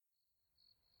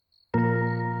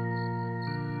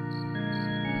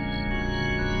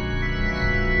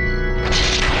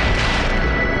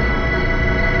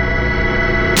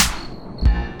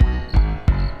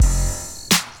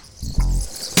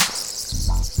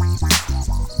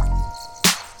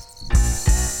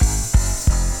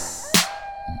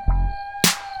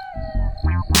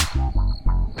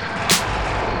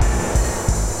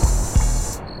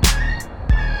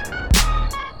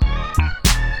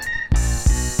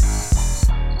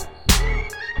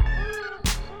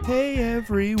Hey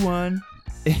everyone,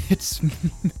 it's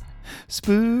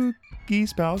Spooky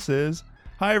Spouses.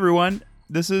 Hi everyone,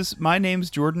 my name's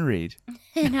Jordan Reed.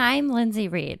 And I'm Lindsay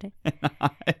Reed.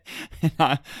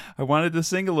 I wanted to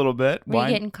sing a little bit. Were you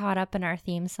getting caught up in our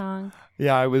theme song?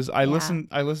 Yeah, I was. I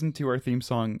listened to our theme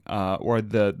song, or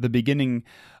the beginning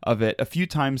of it a few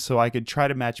times so I could try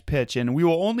to match pitch, and we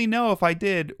will only know if I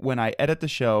did when I edit the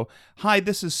show. Hi,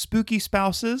 this is Spooky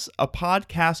Spouses, a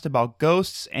podcast about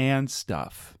ghosts and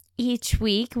stuff. Each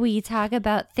week we talk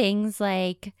about things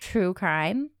like true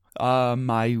crime.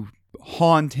 My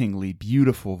hauntingly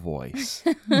beautiful voice.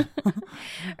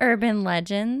 Urban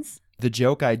legends. The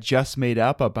joke I just made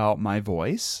up about my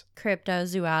voice.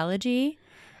 Cryptozoology.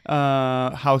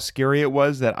 How scary it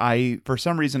was that for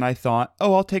some reason I thought,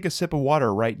 I'll take a sip of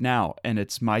water right now and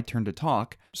it's my turn to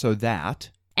talk. So that.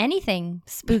 Anything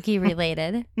spooky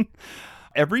related.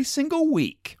 Every single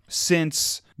week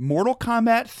since Mortal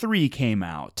Kombat 3 came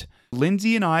out,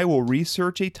 Lindsay and I will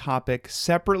research a topic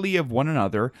separately of one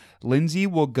another. Lindsay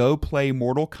will go play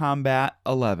Mortal Kombat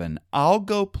 11. I'll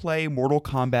go play Mortal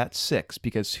Kombat 6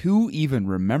 because who even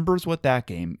remembers what that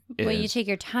game is? Will you take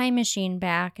your time machine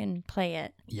back and play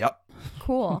it? Yep.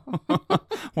 Cool.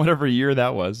 Whatever year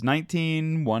that was.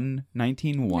 19-1.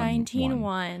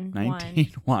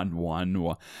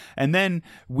 And then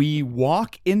we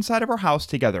walk inside of our house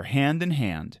together, hand in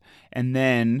hand. And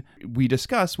then we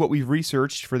discuss what we've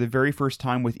researched for the very first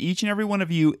time with each and every one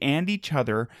of you and each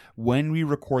other when we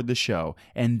record the show.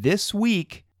 And this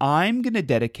week, I'm going to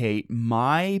dedicate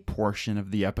my portion of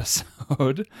the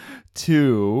episode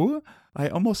to... I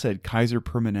almost said Kaiser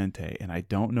Permanente, and I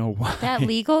don't know why. That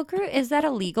legal group? Is that a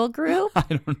legal group? I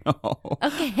don't know.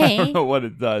 Okay. I don't know what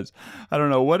it does. Have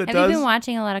you been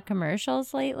watching a lot of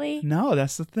commercials lately? No,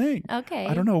 that's the thing. Okay.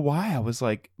 I don't know why.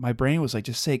 My brain was like,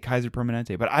 just say Kaiser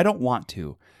Permanente, but I don't want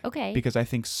to. Okay. Because I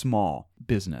think small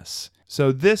business.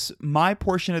 So my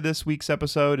portion of this week's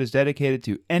episode is dedicated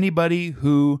to anybody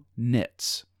who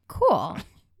knits. Cool.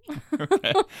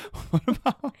 Okay. What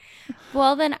about?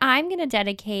 Well, then I'm going to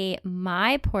dedicate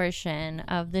my portion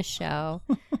of the show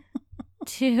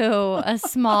to a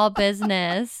small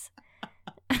business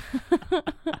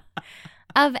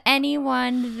of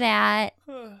anyone that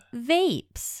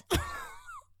vapes.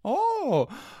 Oh.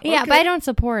 Yeah, okay. but I don't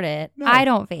support it. No. I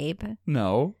don't vape.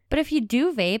 No. But if you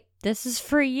do vape, this is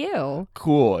for you.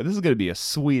 Cool. This is going to be a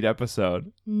sweet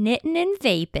episode. Knitting and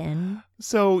vaping.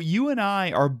 So you and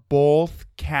I are both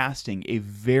casting a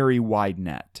very wide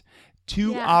net.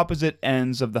 Two opposite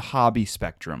ends of the hobby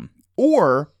spectrum.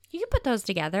 Or... You can put those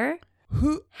together.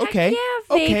 Okay. Heck yeah,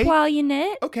 vape while you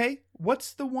knit. Okay.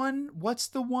 What's the one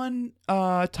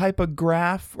type of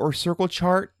graph or circle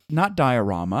chart? Not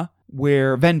diorama.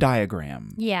 Where Venn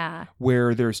diagram. Yeah.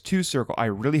 Where there's two circles. I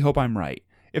really hope I'm right.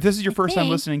 If this is your first time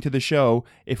listening to the show,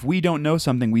 if we don't know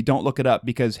something, we don't look it up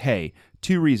because, hey,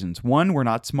 two reasons. One, we're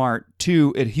not smart.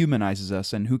 Two, it humanizes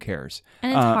us, and who cares?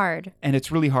 And it's hard. And it's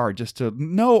really hard just to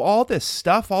know all this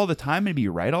stuff all the time and be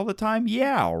right all the time.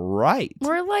 Yeah, right.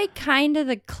 We're like kind of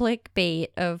the clickbait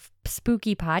of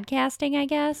spooky podcasting, I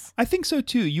guess. I think so,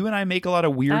 too. You and I make a lot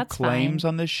of weird claims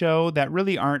on this show that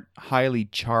really aren't highly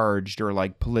charged or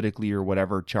like politically or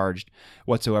whatever charged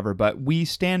whatsoever, but we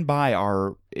stand by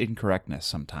our incorrectness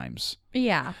sometimes.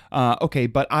 Yeah. Okay,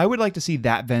 but I would like to see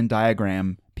that Venn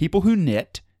diagram. People who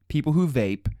knit, people who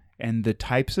vape, and the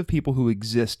types of people who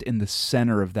exist in the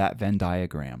center of that Venn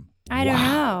diagram. I don't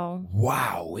know.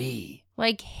 Wowee.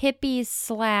 Like hippies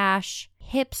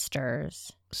 /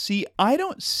 hipsters. See, I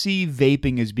don't see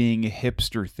vaping as being a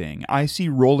hipster thing. I see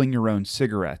rolling your own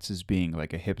cigarettes as being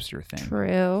like a hipster thing.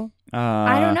 True.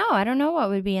 I don't know. I don't know what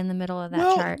would be in the middle of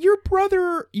that chart. Your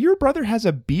brother has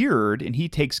a beard and he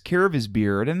takes care of his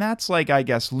beard, and that's like, I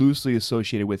guess, loosely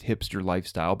associated with hipster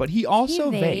lifestyle, but he also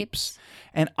vapes.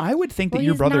 And I would think that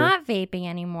your brother... he's not vaping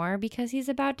anymore because he's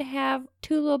about to have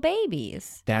 2 little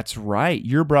babies. That's right.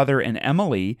 Your brother and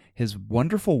Emily, his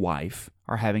wonderful wife,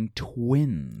 are having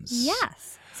twins.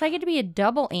 Yes. So I get to be a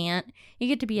double aunt. You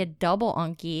get to be a double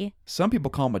unkie. Some people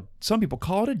call it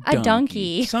a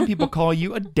donkey. Some people call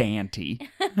you a Dante.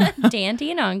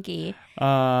 Dante and unkie.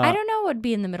 I don't know what would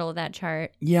be in the middle of that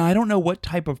chart. Yeah, I don't know what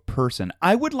type of person.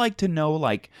 I would like to know,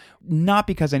 like, not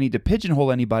because I need to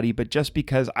pigeonhole anybody, but just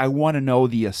because I want to know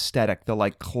the aesthetic, the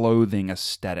like clothing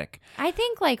aesthetic. I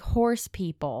think like horse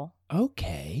people.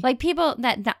 Okay. Like people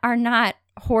that are not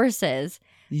horses.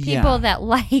 People that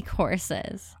like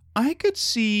horses. I could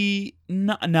see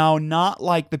not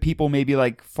like the people maybe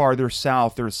like farther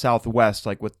south or southwest,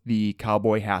 like with the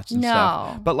cowboy hats and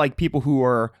stuff, but like people who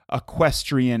are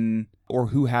equestrian or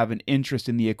who have an interest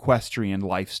in the equestrian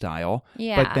lifestyle,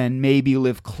 but then maybe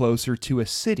live closer to a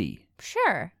city.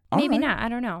 Sure. Maybe right. not. I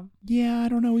don't know. Yeah, I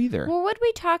don't know either. Well, what did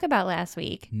we talk about last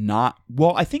week?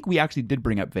 Well, I think we actually did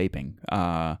bring up vaping.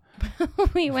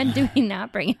 When do we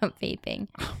not bring up vaping?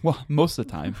 Well, most of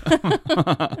the time.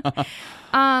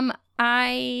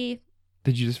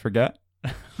 Did you just forget?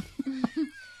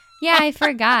 Yeah, I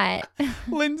forgot.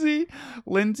 Lindsay,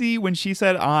 when she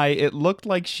said it looked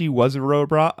like she was a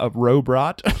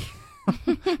robot.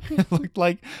 It looked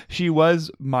like she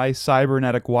was my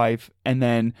cybernetic wife, and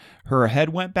then her head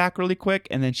went back really quick,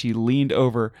 and then she leaned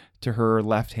over to her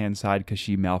left-hand side because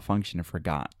she malfunctioned and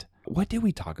forgot. What did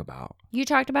we talk about? You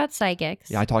talked about psychics.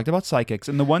 Yeah, I talked about psychics,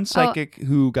 and the one psychic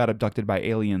who got abducted by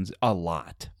aliens a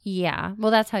lot. Yeah,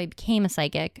 well, that's how he became a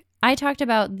psychic. I talked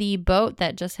about the boat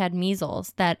that just had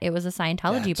measles, that it was a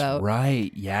Scientology boat.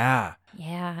 Right, yeah.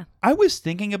 Yeah. I was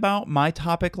thinking about my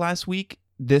topic this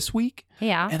week,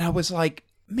 Yeah. and I was like,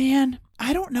 man,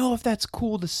 I don't know if that's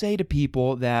cool to say to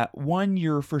people that, one,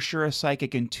 you're for sure a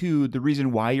psychic, and two, the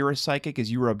reason why you're a psychic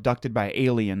is you were abducted by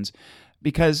aliens.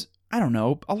 Because, I don't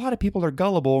know, a lot of people are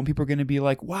gullible, and people are going to be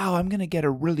like, wow, I'm going to get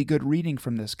a really good reading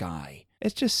from this guy.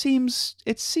 It seems,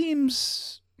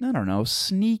 I don't know,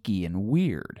 sneaky and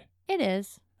weird. It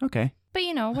is. Okay. But,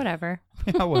 whatever.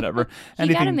 Yeah, whatever.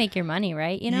 You got to make your money,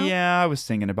 right? Yeah, I was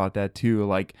thinking about that too.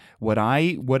 Like, would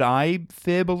I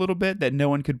fib a little bit that no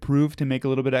one could prove to make a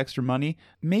little bit extra money?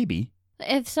 Maybe.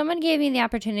 If someone gave me the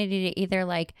opportunity to either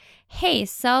hey,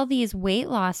 sell these weight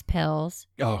loss pills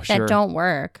that don't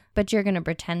work, but you're going to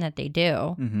pretend that they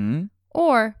do, mm-hmm.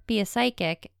 or be a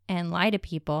psychic and lie to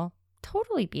people,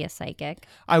 totally be a psychic.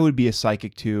 I would be a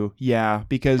psychic too. Yeah,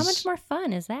 because how much more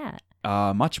fun is that?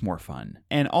 Much more fun.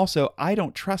 And also, I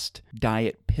don't trust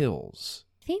diet pills.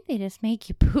 I think they just make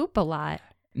you poop a lot.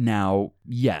 Now,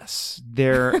 yes,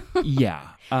 they're, yeah.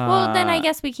 Well, then I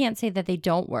guess we can't say that they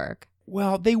don't work.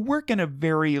 Well, they work in a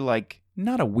very,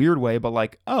 not a weird way,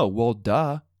 but oh, well,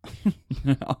 duh.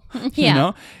 You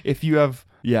know? If you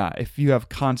have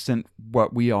constant,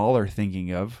 what we all are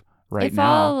thinking of now. If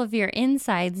all of your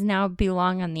insides now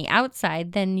belong on the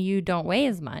outside, then you don't weigh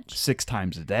as much. 6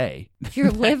 times a day.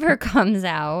 Your liver comes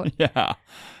out. Yeah.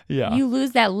 Yeah. You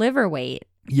lose that liver weight.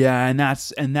 Yeah, and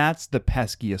that's the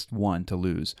peskiest one to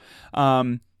lose.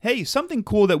 Hey, something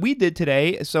cool that we did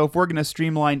today. So if we're going to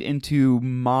streamline into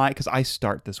because I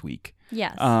start this week.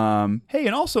 Yes. Hey,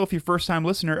 and also if you're a first-time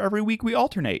listener, every week we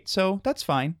alternate. So that's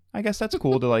fine. I guess that's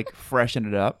cool to freshen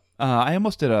it up. I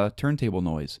almost did a turntable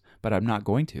noise, but I'm not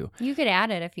going to. You could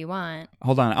add it if you want.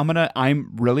 Hold on. I'm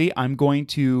going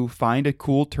to find a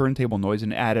cool turntable noise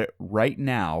and add it right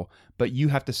now, but you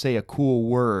have to say a cool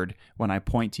word when I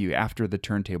point to you after the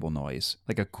turntable noise,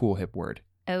 like a cool hip word.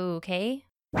 Okay.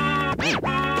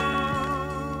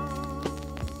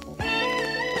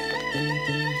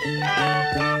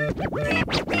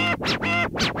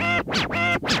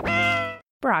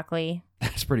 Broccoli.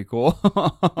 That's pretty cool.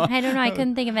 I don't know. I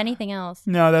couldn't think of anything else.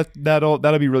 No, that'll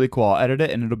be really cool. I'll edit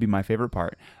it and it'll be my favorite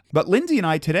part. But Lindsay and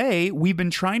I today, we've been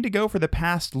trying to go for the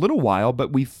past little while,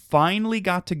 but we finally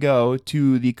got to go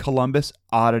to the Columbus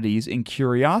Oddities and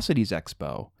Curiosities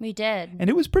Expo. We did. And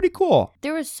it was pretty cool.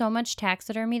 There was so much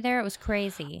taxidermy there. It was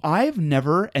crazy. I've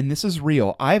never, and this is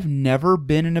real, I've never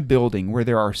been in a building where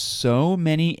there are so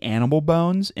many animal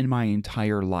bones in my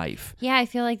entire life. Yeah, I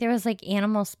feel like there was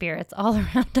animal spirits all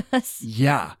around us.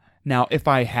 Yeah. Now, if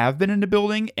I have been in a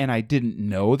building and I didn't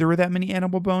know there were that many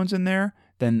animal bones in there,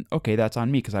 then okay, that's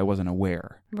on me because I wasn't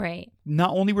aware. Right. Not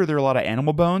only were there a lot of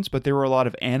animal bones, but there were a lot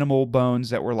of animal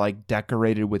bones that were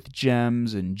decorated with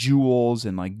gems and jewels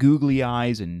and googly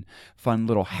eyes and fun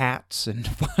little hats and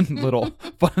fun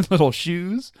little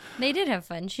shoes. They did have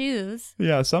fun shoes.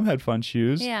 Yeah, some had fun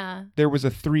shoes. Yeah. There was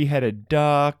a 3-headed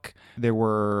duck. There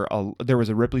was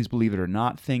a Ripley's Believe It or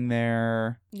Not thing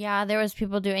there. Yeah, there was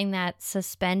people doing that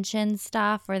suspension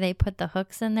stuff where they put the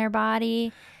hooks in their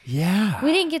body. Yeah.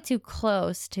 We didn't get too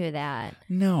close to that.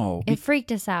 No. It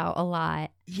freaked us out a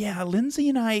lot. Yeah, Lindsay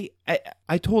and I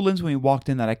told Lindsay when we walked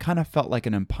in that I kind of felt like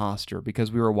an imposter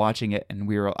because we were watching it and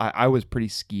I was pretty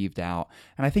skeeved out.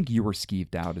 And I think you were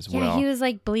skeeved out as well. Yeah, he was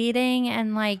bleeding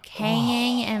and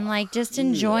hanging and just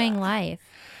enjoying life.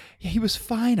 Yeah, he was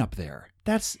fine up there.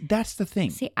 That's the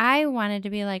thing. See, I wanted to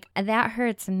be that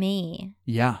hurts me.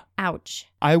 Yeah. Ouch.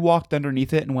 I walked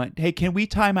underneath it and went, hey, can we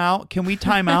time out? Can we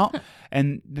time out?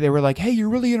 And they were like, hey, you're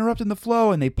really interrupting the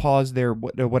flow. And they paused their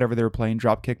whatever they were playing,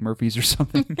 Dropkick Murphys or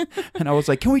something. And I was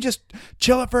like, can we just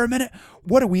chill it for a minute?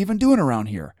 What are we even doing around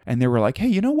here? And they were like, hey,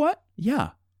 you know what? Yeah,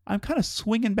 I'm kind of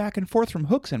swinging back and forth from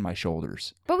hooks in my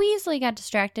shoulders. But we easily got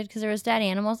distracted because there was dead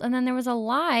animals, and then there was a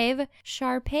live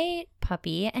Shar-Pei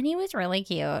puppy, and he was really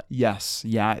cute. Yes,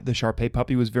 yeah, the Shar-Pei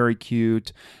puppy was very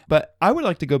cute. But I would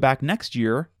like to go back next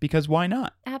year because why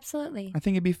not? Absolutely. I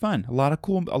think it'd be fun. A lot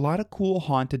of cool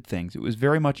haunted things. It was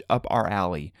very much up our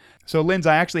alley. So, Linz,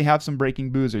 I actually have some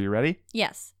breaking booze. Are you ready?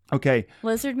 Yes. Okay.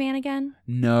 Lizard man again?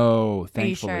 No,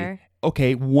 thankfully. Are you sure?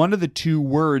 Okay, one of the two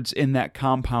words in that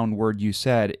compound word you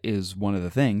said is one of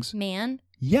the things. Man?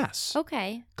 Yes.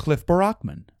 Okay. Cliff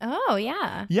Barackman. Oh,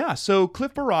 yeah. Yeah, so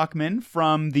Cliff Barackman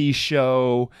from the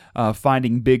show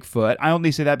Finding Bigfoot. I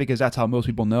only say that because that's how most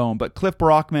people know him, but Cliff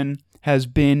Barackman has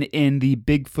been in the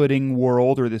Bigfooting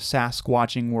world or the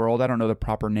Sasquatching world, I don't know the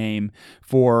proper name,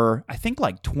 for I think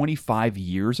like 25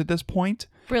 years at this point.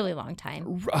 Really long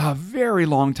time. A very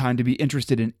long time to be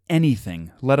interested in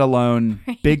anything, let alone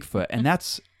Bigfoot. And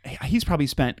he's probably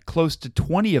spent close to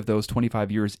 20 of those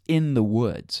 25 years in the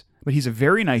woods. But he's a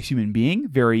very nice human being,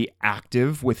 very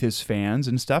active with his fans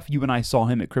and stuff. You and I saw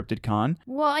him at CryptidCon.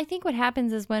 Well, I think what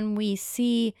happens is when we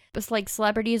see like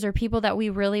celebrities or people that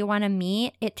we really want to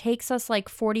meet, it takes us like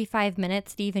 45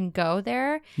 minutes to even go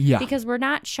there. Yeah. Because we're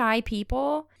not shy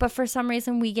people, but for some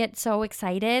reason we get so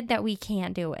excited that we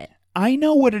can't do it. I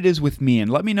know what it is with me, and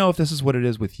let me know if this is what it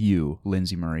is with you,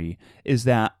 Lindsay Marie, is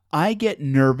that I get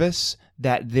nervous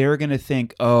that they're going to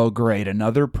think, oh, great,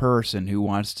 another person who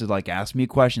wants to like ask me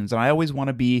questions. And I always want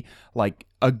to be like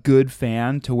a good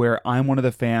fan to where I'm one of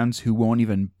the fans who won't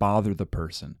even bother the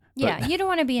person. Yeah, you don't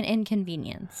want to be an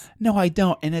inconvenience. No, I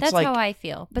don't. And it's That's like, how I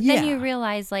feel. But yeah. then you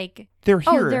realize like, they're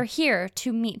here. oh, they're here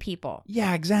to meet people.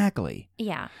 Yeah, exactly.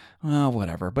 Yeah. Well,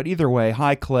 whatever. But either way,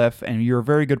 hi, Cliff, and you're a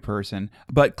very good person.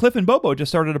 But Cliff and Bobo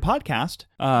just started a podcast.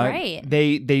 Right.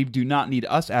 They do not need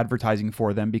us advertising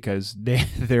for them because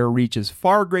their reach is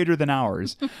far greater than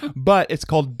ours. But it's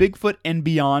called Bigfoot and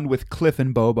Beyond with Cliff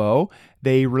and Bobo.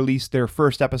 They released their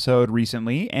first episode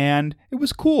recently, and it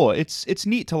was cool. It's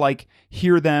neat to like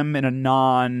hear them in a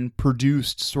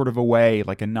non-produced sort of a way,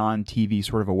 like a non-TV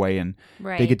sort of a way, and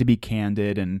they get to be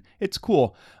candid, and it's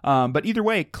cool. But either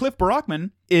way, Cliff Barackman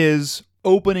is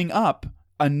opening up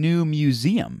a new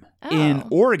museum in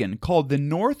Oregon called the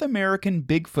North American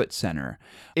Bigfoot Center.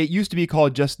 It used to be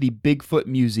called just the Bigfoot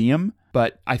Museum,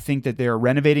 but I think that they're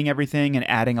renovating everything and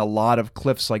adding a lot of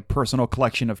Cliff's like personal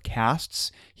collection of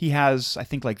casts. He has, I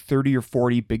think, like 30 or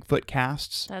 40 Bigfoot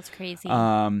casts. That's crazy.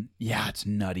 Yeah, it's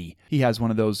nutty. He has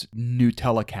one of those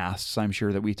Nutella casts, I'm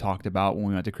sure, that we talked about when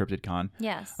we went to CryptidCon.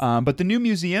 Yes. But the new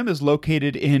museum is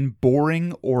located in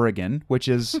Boring, Oregon, which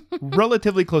is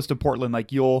relatively close to Portland.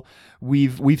 Like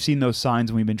we've seen those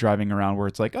signs when we've been driving around where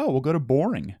it's like, oh, we'll go to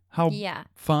Boring. How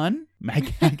fun, I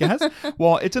guess.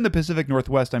 Well, it's in the Pacific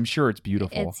Northwest. I'm sure it's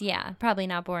beautiful. It's, probably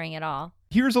not boring at all.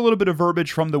 Here's a little bit of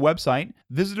verbiage from the website.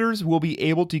 Visitors will be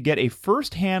able to get a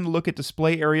first-hand look at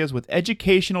display areas with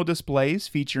educational displays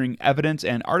featuring evidence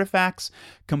and artifacts,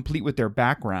 complete with their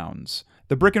backgrounds.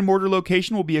 The brick-and-mortar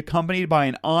location will be accompanied by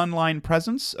an online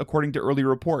presence, according to early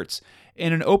reports.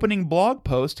 In an opening blog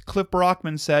post, Cliff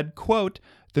Barackman said, quote,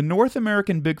 "The North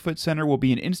American Bigfoot Center will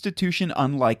be an institution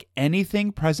unlike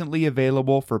anything presently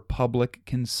available for public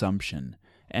consumption."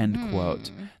 End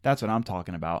quote. That's what I'm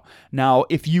talking about. Now,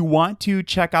 if you want to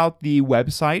check out the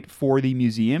website for the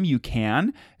museum, you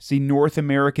can. It's the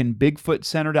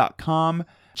NorthAmericanBigfootCenter.com.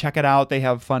 Check it out. They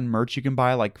have fun merch you can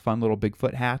buy, like fun little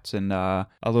Bigfoot hats and a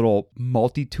little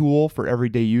multi-tool for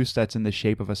everyday use that's in the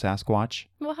shape of a Sasquatch.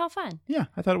 Well, how fun. Yeah,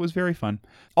 I thought it was very fun.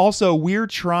 Also, we're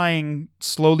trying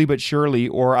slowly but surely,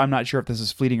 or I'm not sure if this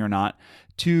is fleeting or not,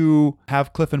 to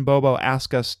have Cliff and Bobo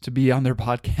ask us to be on their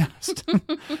podcast.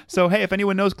 So, hey, if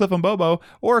anyone knows Cliff and Bobo,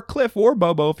 or Cliff or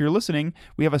Bobo, if you're listening,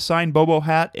 we have a signed Bobo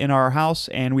hat in our house,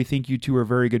 and we think you two are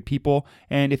very good people.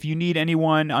 And if you need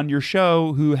anyone on your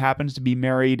show who happens to be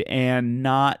married and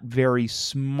not very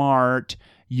smart,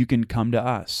 you can come to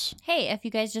us. Hey, if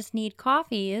you guys just need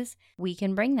coffees, we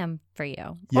can bring them for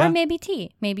you. Yeah. Or maybe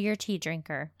tea. Maybe you're a tea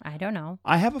drinker. I don't know.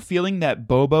 I have a feeling that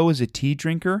Bobo is a tea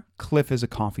drinker, Cliff is a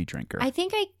coffee drinker. I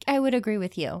think I would agree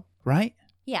with you. Right?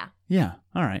 Yeah. Yeah.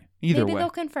 All right. Either Maybe way. they'll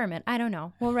confirm it. I don't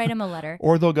know. We'll write them a letter.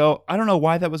 Or they'll go, I don't know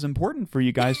why that was important for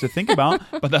you guys to think about,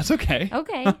 but that's okay.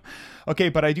 Okay. Okay,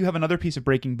 but I do have another piece of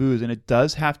breaking booze, and it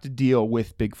does have to deal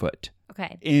with Bigfoot.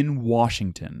 Okay. In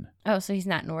Washington. Oh, so he's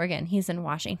not in Oregon. He's in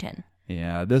Washington.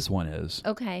 Yeah, this one is.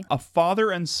 Okay. A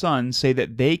father and son say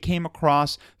that they came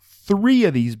across three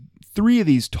of these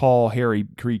tall, hairy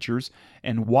creatures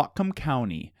in Whatcom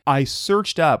County. I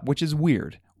searched up, which is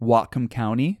weird, Whatcom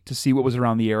County to see what was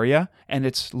around the area, and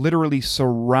it's literally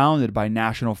surrounded by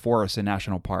national forests and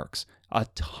national parks. A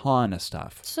ton of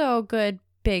stuff. So good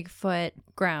Bigfoot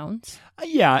grounds.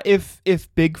 Yeah, if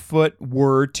Bigfoot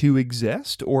were to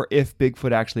exist, or if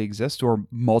Bigfoot actually exists, or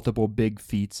multiple big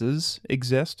feetses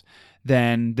exist,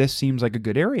 then this seems like a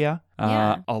good area.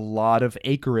 Yeah. A lot of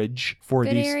acreage for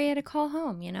Good these. area to call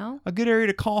home, you know? A good area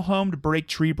to call home, to break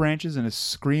tree branches and to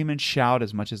scream and shout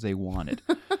as much as they wanted.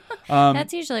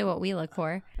 That's usually what we look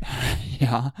for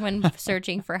Yeah. when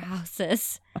searching for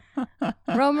houses.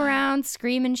 Roam around,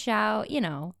 scream and shout, you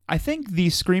know. I think the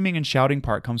screaming and shouting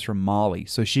part comes from Molly,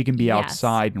 so she can be Yes.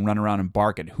 outside and run around and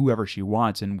bark at whoever she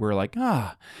wants, and we're like,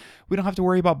 we don't have to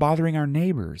worry about bothering our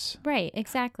neighbors. Right,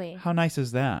 exactly. How nice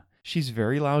is that? She's a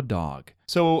very loud dog.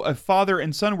 So a father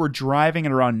and son were driving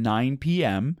at around 9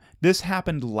 p.m. This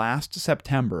happened last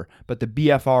September, but the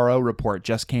BFRO report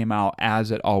just came out,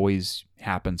 as it always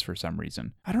happens for some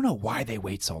reason. I don't know why they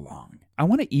wait so long. I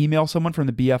want to email someone from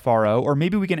the BFRO, or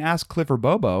maybe we can ask Cliff or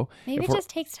Bobo. Maybe if it we're- just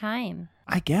takes time.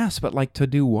 I guess, but like to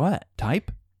do what?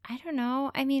 Type? I don't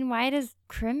know. I mean, why does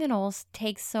criminals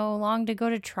take so long to go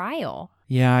to trial?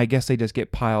 Yeah, I guess they just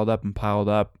get piled up and piled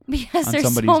up. Because On there's so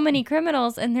somebody's- many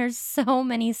criminals and there's so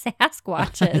many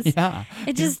Sasquatches. Yeah.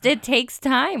 It takes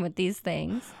time with these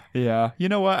things. Yeah. You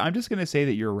know what? I'm just going to say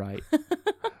that you're right.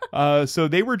 So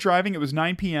they were driving. It was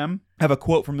 9 p.m. I have a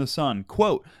quote from the son.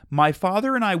 Quote, "My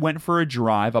father and I went for a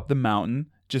drive up the mountain,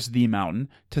 just the mountain,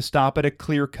 to stop at a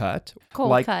clear cut.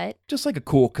 Cold cut. Just like a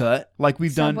cool cut, like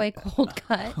we've Subway cold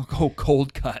cut done. Oh,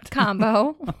 cold cut.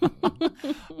 combo.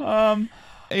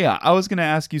 Yeah, I was going to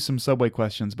ask you some Subway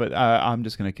questions, but I'm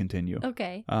just going to continue.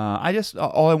 Okay.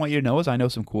 All I want you to know is I know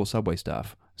some cool Subway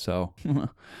stuff. So,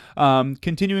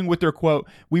 continuing with their quote,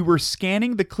 "We were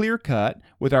scanning the clear cut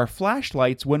with our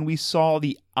flashlights when we saw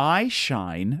the eye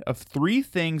shine of three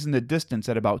things in the distance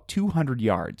at about 200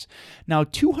 yards. Now,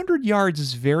 200 yards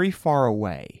is very far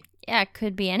away. Yeah, it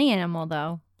could be any animal,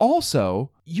 though.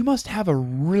 Also, you must have a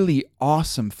really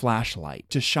awesome flashlight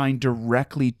to shine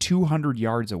directly 200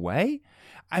 yards away.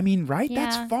 I mean, right? Yeah.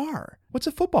 That's far. What's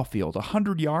a football field?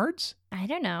 100 yards? I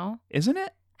don't know. Isn't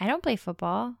it? I don't play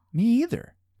football. Me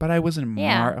either. But I was in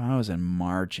Yeah. I was in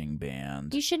marching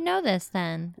band. You should know this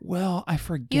then. Well, I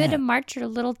forget. You had to march your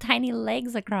little tiny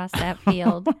legs across that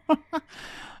field.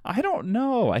 I don't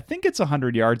know. I think it's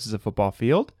 100 yards as a football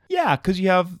field. Yeah, because you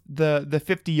have the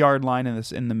 50-yard line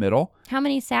in the middle. How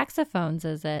many saxophones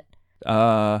is it?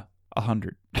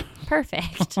 100.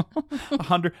 Perfect.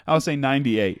 100. I was saying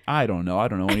 98. I don't know. I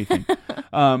don't know anything.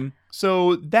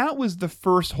 So that was the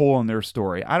first hole in their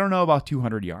story. I don't know about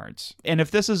 200 yards. And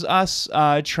if this is us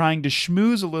trying to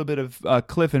schmooze a little bit of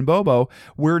Cliff and Bobo,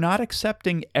 we're not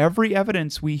accepting every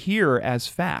evidence we hear as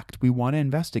fact. We want to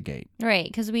investigate. Right,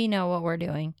 because we know what we're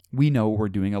doing. We know we're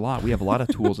doing a lot. We have a lot of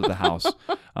tools at the house.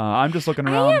 I'm just looking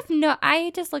around.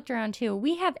 I just looked around too.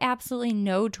 We have absolutely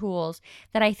no tools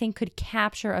that I think could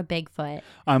capture a Bigfoot.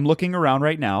 I'm looking around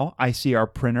right now. I see our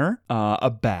printer, a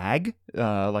bag,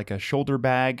 like a shoulder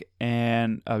bag,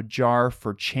 and a jar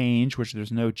for change, which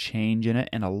there's no change in it,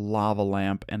 and a lava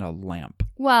lamp and a lamp.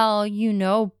 Well, you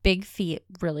know, big feet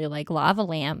really like lava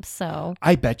lamps, so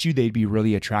I bet you they'd be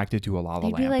really attracted to a lava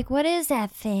they'd lamp. be like, "What is that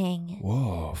thing?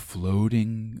 Whoa,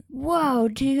 floating. Whoa,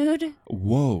 dude!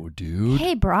 Whoa, dude.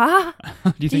 Hey, brah!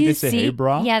 Do you think they say, hey,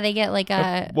 brah? Yeah, they get like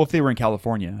a Well, if they were in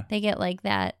California. they get like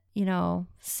that,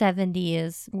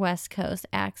 70s West Coast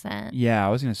accent. Yeah, I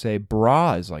was going to say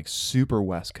bra is like super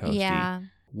West Coasty. Yeah,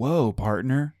 Whoa,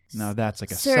 partner. No, that's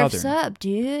like a surfs southern. up,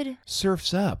 dude.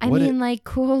 Surfs up. I mean, like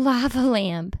cool lava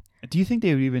lamp, Do you think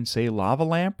they would even say lava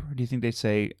lamp? Or do you think they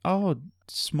say,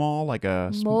 small, like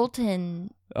a...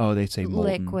 molten Oh, they say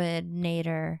molten.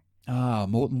 liquidnator. Ah,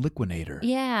 molten liquinator.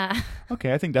 Yeah.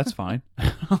 Okay, I think that's fine.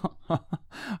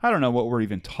 I don't know what we're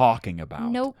even talking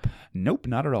about. Nope,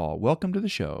 not at all. Welcome to the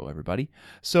show, everybody.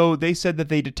 So they said that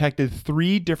they detected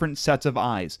 3 different sets of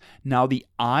eyes. Now, the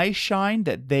eye shine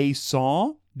that they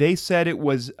saw, they said it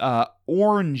was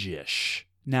orangish.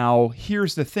 Now,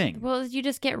 here's the thing. Well, you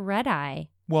just get red eye.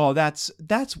 Well, that's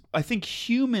I think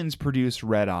humans produce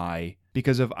red eye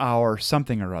because of our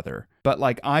something or other. But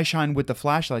like eye shine with the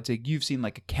flashlights, like you've seen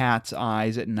like a cat's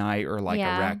eyes at night or like a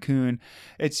raccoon.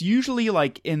 It's usually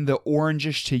like in the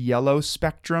orangish to yellow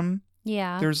spectrum.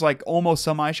 Yeah. There's like almost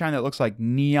some eye shine that looks like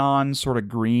neon sort of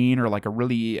green or like a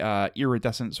really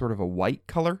iridescent sort of a white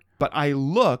color. But I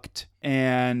looked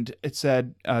and it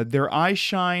said their eye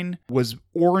shine was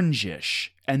orangish.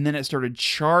 And then it started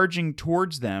charging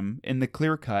towards them in the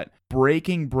clear cut,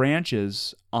 breaking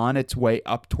branches on its way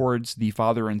up towards the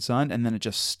father and son. And then it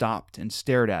just stopped and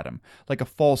stared at him like a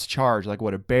false charge, like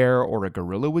what a bear or a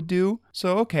gorilla would do.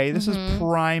 So, okay, this is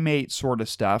primate sort of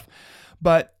stuff.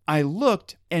 But I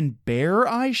looked, and bear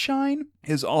eye shine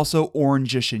is also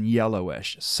orangish and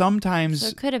yellowish. Sometimes So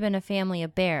it could have been a family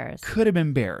of bears. could have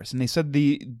been bears, and they said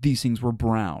these things were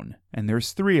brown, and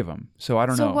there's 3 of them. So I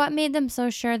don't know. So what made them so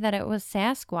sure that it was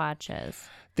Sasquatches?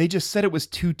 They just said it was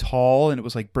too tall and it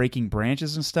was like breaking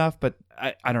branches and stuff, but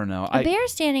I don't know. A bear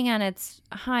standing on its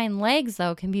hind legs,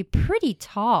 though, can be pretty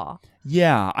tall.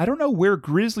 Yeah, I don't know where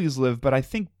grizzlies live, but I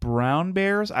think brown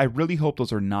bears, I really hope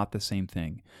those are not the same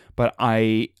thing. But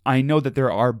I know that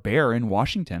there are bear in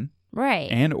Washington Right.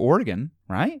 and Oregon,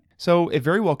 right? So it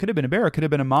very well could have been a bear. It could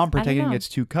have been a mom protecting know. its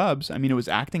 2 cubs. I mean, it was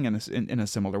acting in a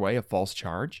similar way, a false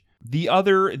charge. The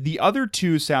other 2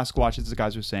 Sasquatches, the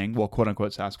guys were saying, well, quote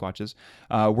unquote Sasquatches,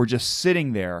 were just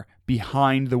sitting there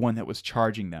behind the one that was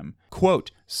charging them. Quote,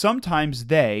 sometimes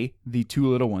they, the 2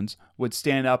 little ones, would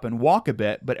stand up and walk a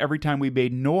bit, but every time we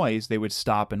made noise, they would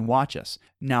stop and watch us.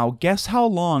 Now, guess how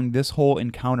long this whole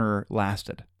encounter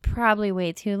lasted? Probably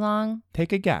way too long.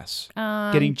 Take a guess.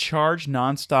 Getting charged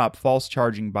nonstop, false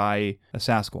charging by a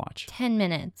Sasquatch. 10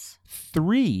 minutes.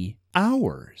 3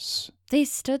 hours. They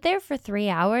stood there for 3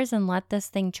 hours and let this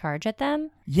thing charge at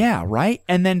them? Yeah, right?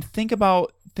 And then think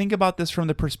about this from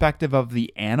the perspective of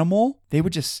the animal. They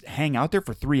would just hang out there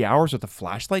for 3 hours with a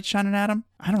flashlight shining at them?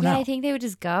 I don't know. Yeah, I think they would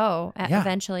just go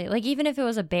eventually. Like, even if it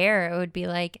was a bear, it would be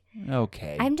like,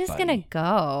 okay, I'm just going to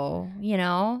go, you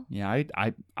know? Yeah,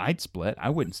 I'd split. I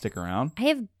wouldn't stick around. I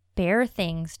have bear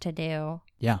things to do.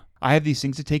 Yeah. I have these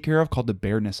things to take care of called the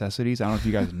bear necessities. I don't know if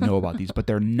you guys know about these, but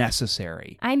they're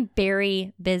necessary. I'm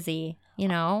very busy, you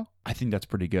know? I think that's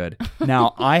pretty good.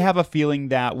 Now, I have a feeling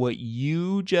that what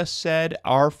you just said,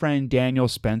 our friend Daniel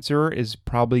Spencer is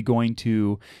probably going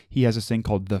to, he has this thing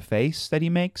called The Face that he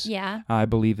makes. Yeah. I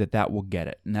believe that will get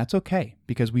it. And that's okay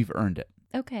because we've earned it.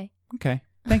 Okay. Okay.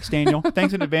 Thanks, Daniel.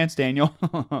 Thanks in advance, Daniel.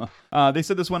 They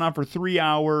said this went on for 3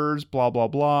 hours, blah, blah,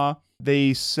 blah.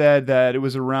 They said that it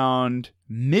was around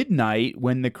midnight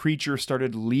when the creature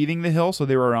started leaving the hill. So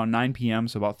they were around 9 p.m.,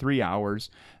 so about 3 hours.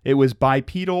 It was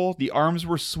bipedal. The arms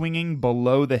were swinging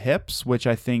below the hips, which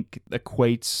I think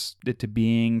equates it to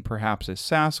being perhaps a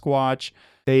Sasquatch.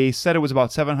 They said it was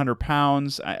about 700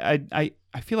 pounds. I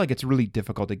feel like it's really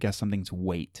difficult to guess something's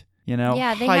weight. You know,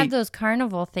 yeah, they have those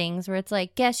carnival things where it's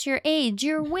like, guess your age,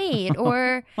 your weight,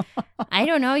 or I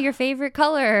don't know, your favorite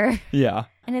color. Yeah.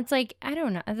 And it's like, I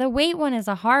don't know. The weight one is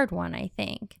a hard one, I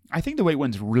think. I think the weight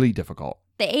one's really difficult.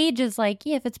 The age is like,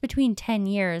 yeah, if it's between 10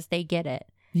 years, they get it.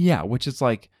 Yeah, which is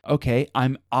like, okay,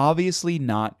 I'm obviously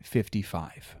not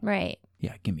 55. Right.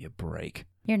 Yeah, give me a break.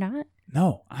 You're not?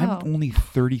 No, I'm only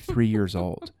 33 years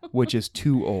old, which is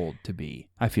too old to be.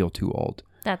 I feel too old.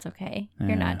 That's okay.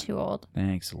 You're not too old.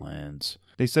 Thanks, Linz.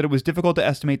 They said it was difficult to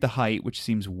estimate the height, which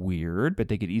seems weird, but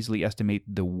they could easily estimate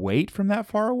the weight from that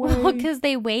far away. Well, because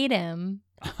they weighed him.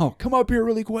 Oh, come up here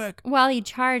really quick. While he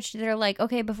charged, they're like,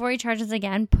 okay, before he charges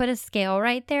again, put a scale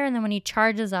right there. And then when he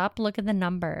charges up, look at the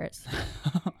numbers.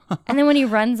 And then when he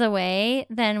runs away,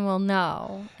 then we'll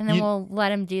know. And then we'll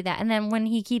let him do that. And then when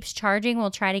he keeps charging,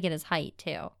 we'll try to get his height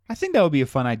too. I think that would be a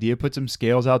fun idea. Put some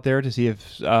scales out there to see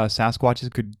if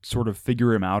Sasquatches could sort of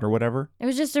figure him out or whatever. It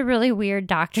was just a really weird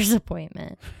doctor's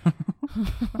appointment.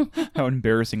 How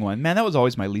embarrassing one. Man, that was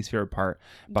always my least favorite part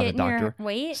about Getting the doctor. your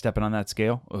weight? Stepping on that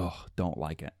scale. Ugh, don't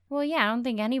like it. Well, yeah, I don't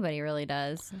think anybody really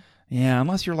does. Yeah,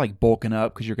 unless you're like bulking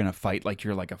up because you're going to fight like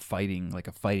you're like a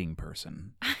fighting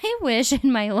person. I wish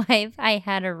in my life I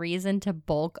had a reason to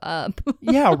bulk up.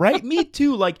 Yeah, right? Me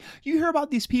too. Like, you hear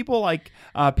about these people, like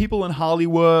people in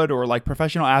Hollywood or like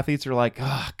professional athletes are like,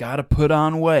 gotta put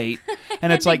on weight.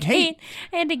 And it's like, hey.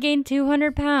 I had to gain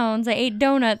 200 pounds. I ate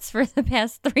donuts for the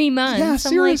past 3 months. Yeah, I'm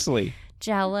seriously. Like,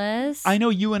 jealous. I know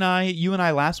you and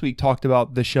I last week talked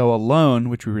about the show Alone,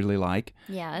 which we really like.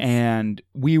 Yes. And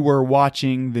we were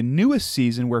watching the newest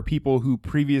season where people who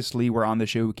previously were on the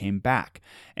show who came back.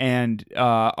 And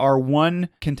our one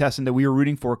contestant that we were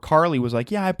rooting for, Carly, was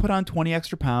like, yeah, I put on 20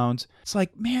 extra pounds. It's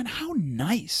like, man, how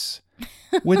nice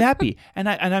would that be? And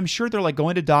I'm sure they're like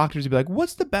going to doctors and be like,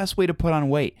 what's the best way to put on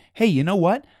weight? Hey, you know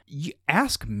what? You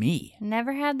ask me.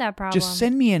 Never had that problem. Just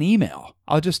send me an email.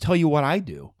 I'll just tell you what I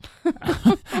do.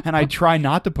 And I try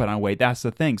not to put on weight. That's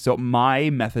the thing. So my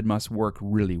method must work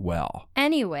really well.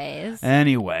 Anyways,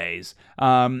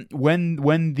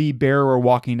 when the bear were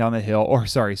walking down the hill, or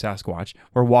sorry, Sasquatch,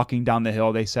 were walking down the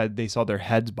hill, they said they saw their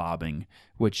heads bobbing,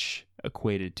 which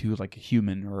equated to like a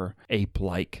human or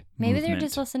ape-like maybe movement. they're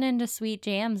just listening to sweet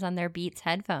jams on their Beats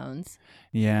headphones.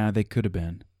 Yeah, they could have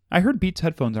been. I heard Beats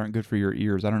headphones aren't good for your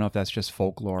ears. I don't know if that's just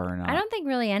folklore or not. I don't think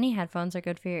really any headphones are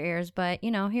good for your ears, but,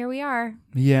 you know, here we are.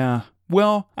 Yeah.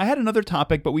 Well, I had another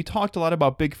topic, but we talked a lot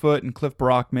about Bigfoot and Cliff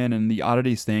Brockman and the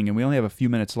oddities thing, and we only have a few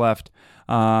minutes left.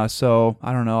 So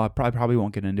I don't know. I probably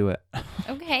won't get into it.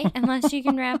 Okay, unless you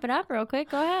can wrap it up real quick.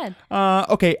 Go ahead.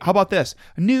 Okay, how about this?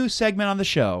 A new segment on the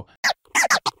show.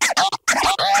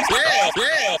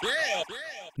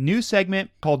 New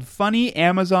segment called Funny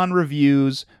Amazon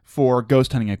Reviews for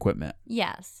Ghost Hunting Equipment.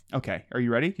 Yes. Okay, are you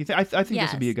ready? I think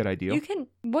this would be a good idea.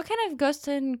 What kind of ghost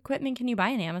equipment can you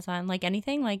buy on Amazon? Like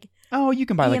anything? Like you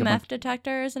can buy like EMF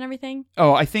detectors and everything?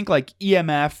 Oh, I think like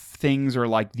EMF things are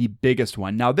like the biggest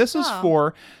one. Now this is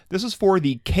for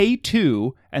the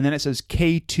K2, and then it says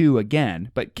K2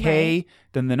 again, but K, right,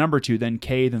 then the number 2, then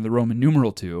K, then the Roman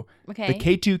numeral 2. Okay. The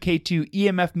K2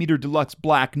 EMF Meter Deluxe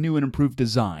Black, new and improved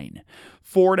design.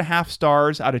 4.5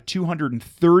 stars out of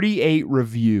 238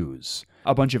 reviews.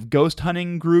 A bunch of ghost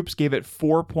hunting groups gave it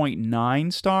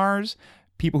 4.9 stars.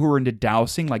 People who were into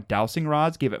dowsing, like dowsing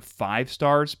rods, gave it 5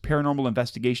 stars. Paranormal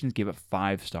Investigations gave it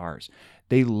 5 stars.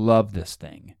 They love this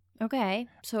thing. Okay.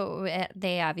 So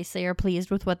they obviously are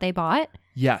pleased with what they bought?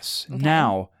 Yes. Okay.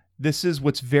 Now, this is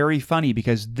what's very funny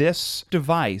because this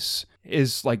device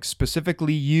is like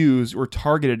specifically used or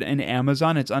targeted in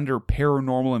Amazon. It's under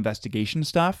paranormal investigation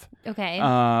stuff. Okay.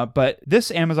 But this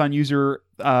Amazon user,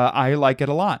 I like it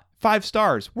a lot. 5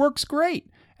 stars. Works great.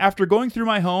 After going through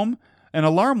my home, an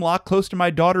alarm lock close to my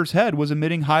daughter's head was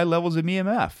emitting high levels of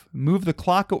EMF. Moved the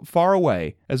clock far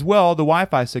away. As well, the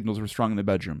Wi-Fi signals were strong in the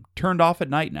bedroom. Turned off at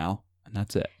night now. And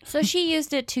that's it. So she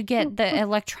used it to get the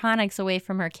electronics away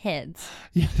from her kids.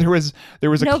 Yeah, there was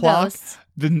a no clock. Ghosts.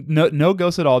 No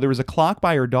ghosts at all. There was a clock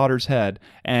by her daughter's head,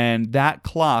 and that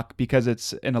clock, because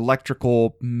it's an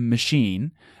electrical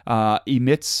machine,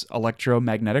 emits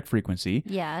electromagnetic frequency.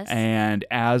 Yes. And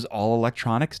as all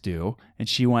electronics do, and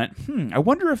she went, I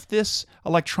wonder if this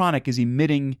electronic is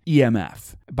emitting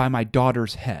EMF by my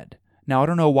daughter's head. Now, I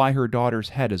don't know why her daughter's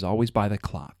head is always by the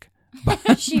clock.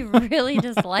 She really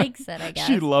dislikes it, I guess.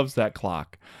 She loves that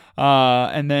clock.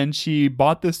 And then she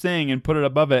bought this thing and put it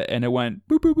above it, and it went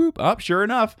boop, boop, boop. Up, sure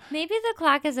enough. Maybe the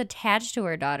clock is attached to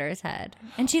her daughter's head.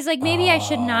 And she's like, maybe I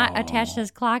should not attach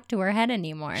this clock to her head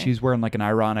anymore. She's wearing like an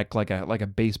ironic, like a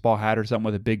baseball hat or something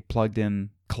with a big plugged-in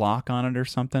clock on it or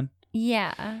something.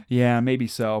 Yeah. Yeah, maybe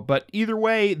so. But either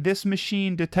way, this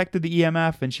machine detected the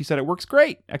EMF, and she said it works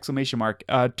great! !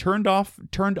 Turned off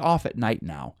at night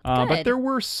now. But there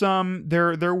were some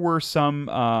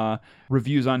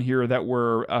reviews on here that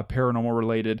were paranormal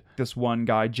related. This one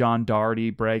guy, John Doherty,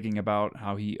 bragging about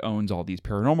how he owns all these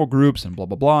paranormal groups and blah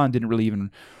blah blah, and didn't really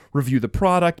even review the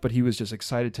product, but he was just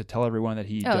excited to tell everyone that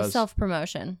he does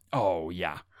self-promotion. Oh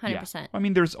yeah. 100%. Yeah. I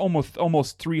mean, there's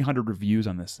almost 300 reviews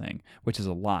on this thing, which is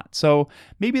a lot. So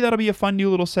maybe that'll be a fun new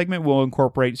little segment we'll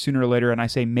incorporate sooner or later. And I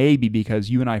say maybe because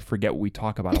you and I forget what we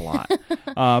talk about a lot.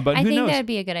 But I who think knows? that'd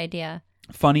be a good idea.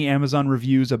 Funny Amazon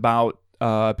reviews about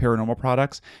paranormal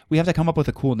products. We have to come up with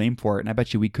a cool name for it, and I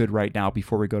bet you we could right now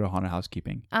before we go to haunted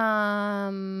housekeeping.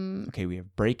 Okay, we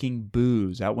have Breaking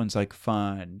Booze. That one's like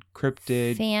fun.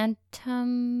 Cryptid.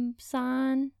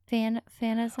 Phantomzon.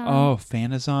 Fanazon. Oh,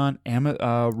 Fanazon.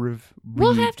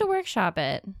 We'll have to workshop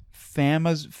it.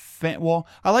 Well,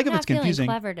 I like if it's confusing.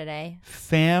 Clever today.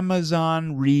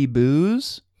 Famazon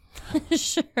Rebooze.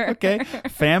 Sure. Okay.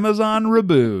 Famazon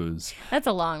Rebooze. That's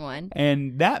a long one.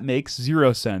 And that makes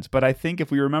 0 sense. But I think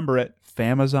if we remember it,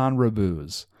 Famazon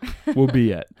Rebooze will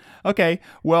be it. Okay.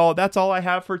 Well, that's all I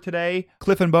have for today.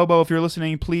 Cliff and Bobo, if you're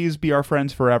listening, please be our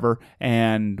friends forever.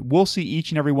 And we'll see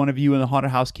each and every one of you in the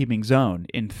Haunted Housekeeping Zone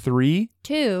in 3,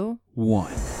 2,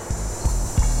 1.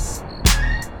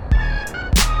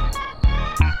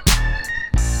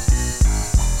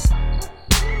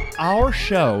 Our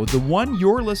show, the one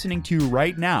you're listening to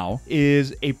right now,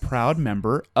 is a proud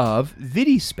member of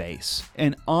VidiSpace,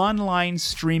 an online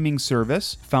streaming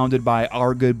service founded by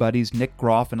our good buddies Nick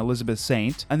Groff and Elizabeth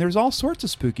Saint. And there's all sorts of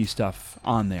spooky stuff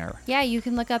on there. Yeah, you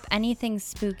can look up anything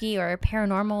spooky or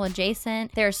paranormal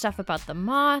adjacent. There's stuff about the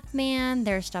Mothman.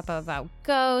 There's stuff about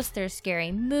ghosts. There's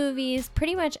scary movies.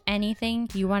 Pretty much anything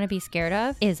you want to be scared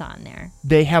of is on there.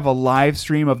 They have a live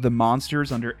stream of the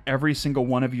monsters under every single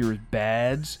one of your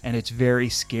beds. And it's very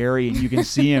scary, and you can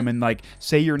see him, and like,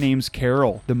 say your name's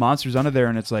Carol, the monster's under there,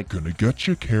 and it's like, gonna get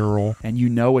you, Carol. And you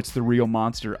know it's the real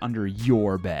monster under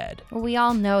your bed. Well, we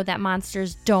all know that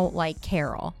monsters don't like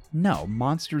Carol. No,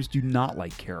 monsters do not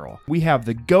like Carol. We have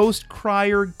the Ghost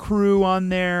Crier crew on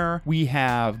there. We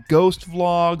have Ghost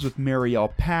Vlogs with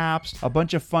Marielle Pabst, a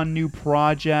bunch of fun new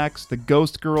projects, the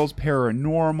Ghost Girls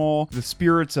Paranormal, the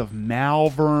Spirits of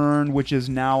Malvern, which is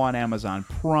now on Amazon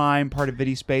Prime, part of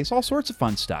VidiSpace, all sorts of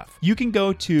fun stuff. You can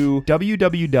go to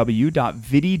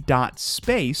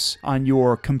www.vidi.space on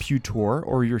your computer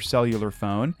or your cellular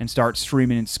phone and start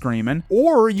streaming and screaming,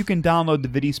 or you can download the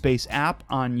VidiSpace app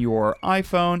on your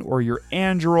iPhone or your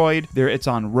Android. It's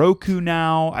on Roku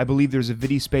now. I believe there's a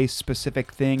VidiSpace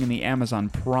specific thing in the Amazon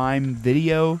Prime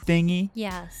Video thingy.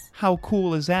 Yes. How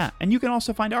cool is that? And you can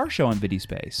also find our show on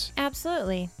VidiSpace.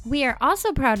 Absolutely. We are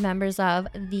also proud members of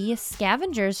the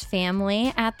Scavengers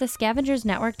family at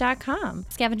thescavengersnetwork.com.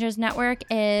 Scavengers Network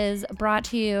is brought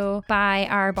to you by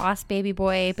our boss, baby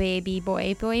boy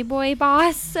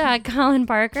boss, Colin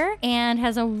Parker, and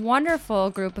has a wonderful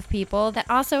group of people that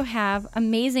also have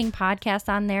amazing podcasts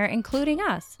on there, including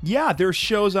us. Yeah, there's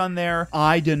shows on there.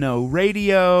 I Dunno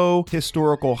Radio,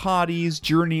 Historical Hotties,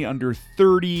 Journey Under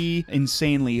 30,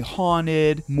 Insanely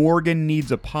Haunted, Morgan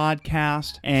Needs a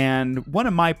Podcast, and one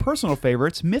of my personal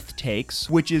favorites, Myth Takes,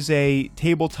 which is a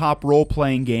tabletop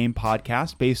role-playing game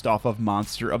podcast based off of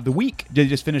Monster of the Week. They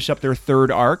just finished up their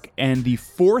 3rd arc, and the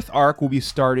 4th arc will be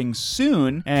starting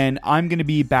soon, and I'm going to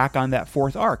be back on that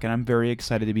 4th arc, and I'm very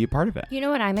excited to be a part of it. You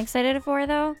know what I'm excited for,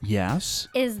 though? Yes?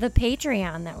 Is the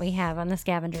Patreon that we have on the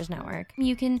Scavengers Network.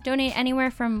 You can donate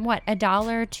anywhere from,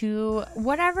 $1 to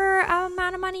whatever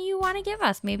amount of money you want to give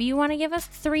us. Maybe you want to give us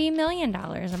 $3 million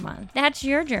a month. That's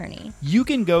your journey. You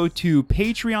can go to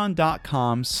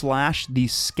patreon.com/the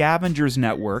Scavengers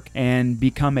Network and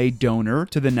become a donor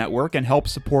to the network and help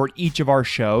support each of our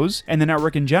shows and the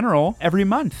network in general every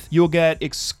month. You'll get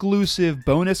exclusive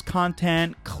bonus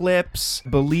content, clips. I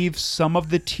believe some of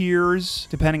the tiers,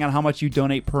 depending on how much you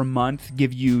donate per month,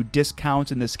 give you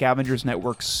discounts in the Scavengers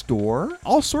Network store.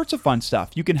 All sorts of fun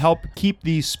stuff. You can help keep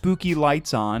these spooky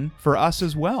lights on for us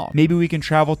as well. Maybe we can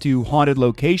travel to haunted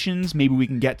locations. Maybe we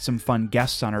can get some fun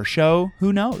guests on our show.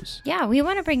 Who knows? Yeah, we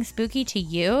want to bring spooky to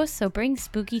you, so bring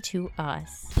spooky to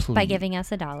us by giving us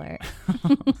 $1.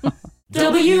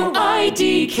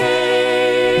 WIDK.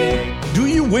 Do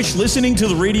you wish listening to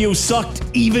the radio sucked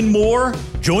even more?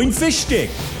 Join Fish Stick.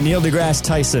 Neil deGrasse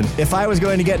Tyson. If I was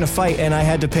going to get in a fight and I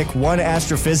had to pick one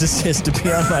astrophysicist to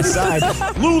be on my side.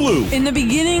 Lulu. In the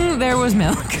beginning, there was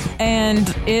milk, and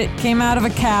it came out of a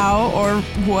cow or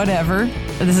whatever.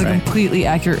 This is a completely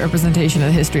accurate representation of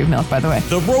the history of milk, by the way.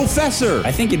 The Professor.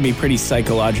 I think it'd be pretty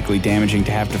psychologically damaging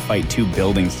to have to fight 2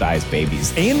 building-sized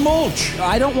babies. And Mulch.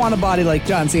 I don't want a body like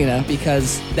John Cena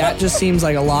because that just seems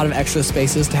like a lot of extra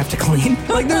spaces to have to clean.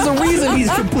 Like, there's a reason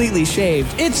he's completely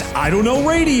shaved. It's I Don't Know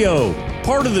Radio,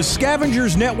 part of the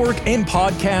Scavengers Network and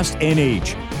Podcast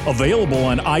NH. Available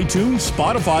on iTunes,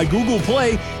 Spotify, Google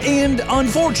Play, and,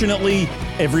 unfortunately,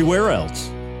 everywhere else.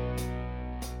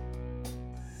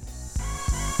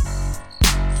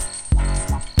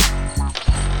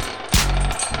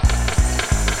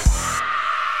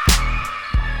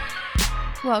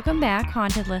 Welcome back,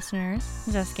 haunted listeners.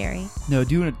 Is that scary? No,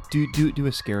 do a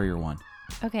scarier one.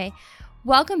 Okay.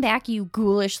 Welcome back, you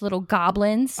ghoulish little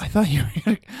goblins. I thought you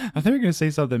were gonna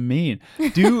say something mean.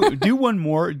 Do one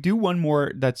more. Do one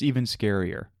more that's even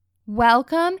scarier.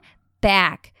 Welcome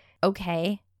back.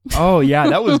 Okay. Oh yeah,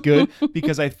 that was good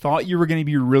because I thought you were going to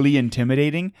be really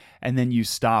intimidating, and then you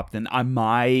stopped, and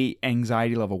my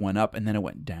anxiety level went up, and then it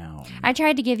went down. I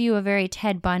tried to give you a very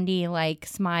Ted Bundy like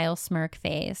smile smirk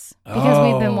face because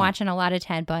we've been watching a lot of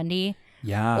Ted Bundy.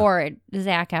 Yeah. Or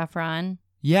Zac Efron.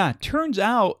 Yeah. Turns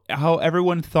out how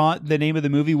everyone thought the name of the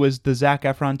movie was the Zac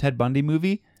Efron Ted Bundy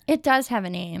movie. It does have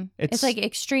a name. It's like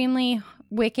extremely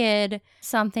wicked,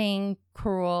 something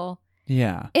cruel.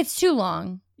 Yeah. It's too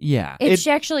long. Yeah. It's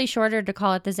actually shorter to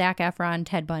call it the Zac Efron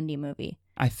Ted Bundy movie.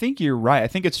 I think you're right. I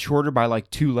think it's shorter by like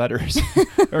 2 letters.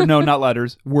 Or no, not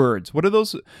letters, words. What are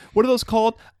those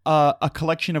called? A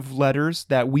collection of letters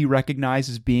that we recognize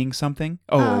as being something.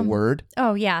 Oh, a word?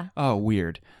 Oh, yeah. Oh,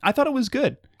 weird. I thought it was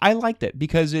good. I liked it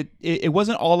because it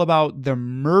wasn't all about the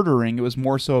murdering. It was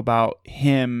more so about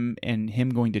him and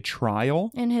him going to trial.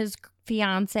 And his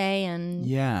fiance and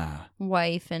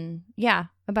wife and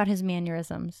about his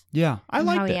mannerisms. Yeah, I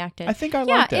liked how it. He acted. I think I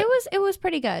liked it. Yeah, it was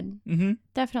pretty good. Mm-hmm.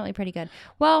 Definitely pretty good.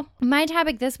 Well, my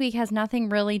topic this week has nothing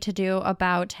really to do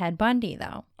about Ted Bundy,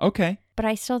 though. Okay. But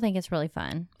I still think it's really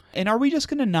fun. And are we just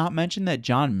going to not mention that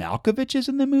John Malkovich is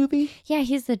in the movie? Yeah,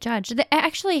 he's the judge.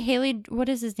 Actually, Haley, what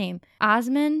is his name?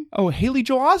 Osment? Oh, Haley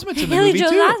Joel Osment's in the movie, too.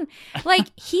 Osment. Like,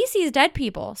 he sees dead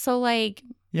people. So, like,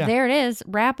 Yeah. there it is.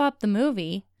 Wrap up the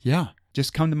movie. Yeah.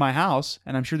 just come to my house,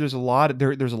 and I'm sure there's a lot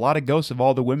of ghosts of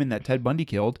all the women that Ted Bundy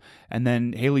killed. And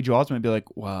then Haley Joel Osment would be like,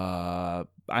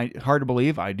 hard to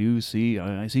believe. I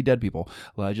see dead people.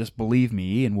 Just believe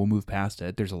me, and we'll move past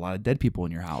it. There's a lot of dead people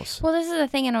in your house. Well, this is the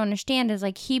thing I don't understand is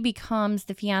like he becomes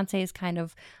the fiance's kind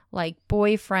of like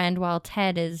boyfriend while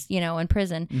Ted is, in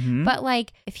prison. Mm-hmm. But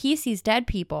like if he sees dead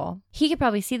people, he could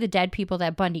probably see the dead people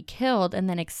that Bundy killed and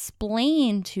then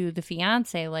explain to the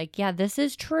fiance like, yeah, this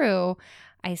is true.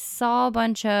 I saw a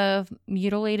bunch of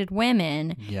mutilated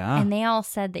women, and they all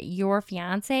said that your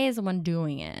fiance is the one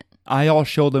doing it. I all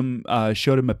showed him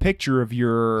a picture of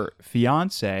your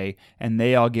fiance, and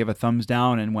they all gave a thumbs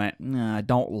down and went, I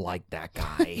don't like that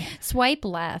guy. Swipe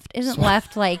left. Isn't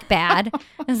left like bad?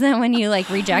 Is that when you like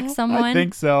reject someone? I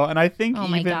think so. And I think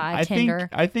Tinder.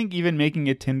 I think even making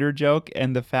a Tinder joke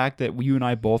and the fact that you and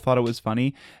I both thought it was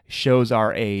funny shows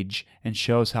our age and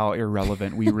shows how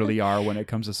irrelevant we really are when it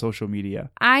comes to social media.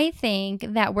 I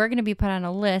think that we're going to be put on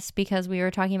a list because we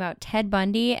were talking about Ted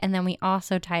Bundy and then we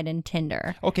also tied in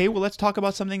Tinder. Okay, well, let's talk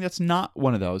about something that's not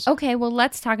one of those. Okay, well,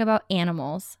 let's talk about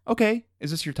animals. Okay,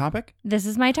 is this your topic? This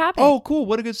is my topic. Oh, cool.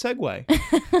 What a good segue.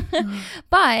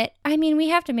 But, I mean, we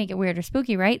have to make it weird or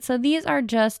spooky, right? So these are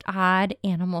just odd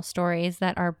animal stories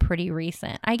that are pretty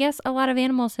recent. I guess a lot of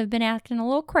animals have been acting a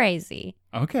little crazy.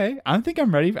 Okay, I think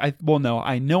I'm ready. I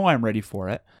know I'm ready for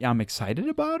it. I'm excited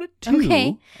about it,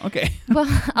 too. Okay. Well,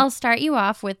 I'll start you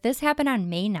off with this happened on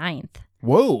May 9th.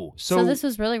 Whoa. So this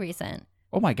was really recent.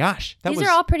 Oh, my gosh. These are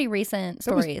all pretty recent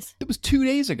stories. It was 2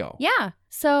 days ago. Yeah.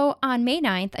 So on May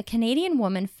 9th, a Canadian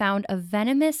woman found a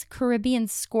venomous Caribbean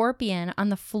scorpion on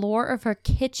the floor of her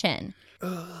kitchen.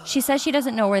 She says she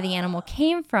doesn't know where the animal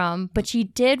came from, but she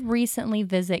did recently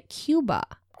visit Cuba.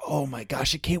 Oh my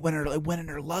gosh, it went in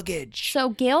her luggage. So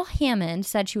Gail Hammond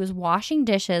said she was washing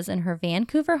dishes in her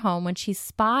Vancouver home when she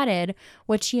spotted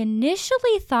what she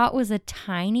initially thought was a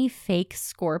tiny fake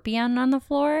scorpion on the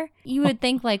floor. You would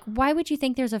think like, why would you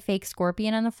think there's a fake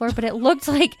scorpion on the floor? But it looked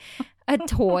like a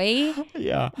toy.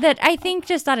 Yeah. That I think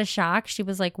just out of shock, she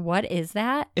was like, what is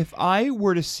that? If I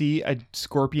were to see a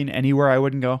scorpion anywhere, I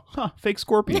wouldn't go, fake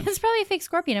scorpion. It's probably a fake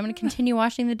scorpion. I'm going to continue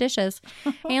washing the dishes.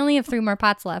 I only have 3 more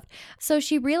pots left. So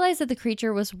she realized that the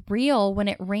creature was real when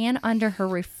it ran under her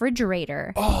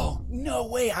refrigerator. Oh, no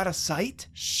way. Out of sight?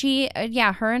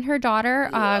 Her and her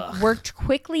daughter worked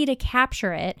quickly to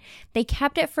capture it. They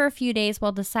kept it for a few days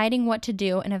while deciding what to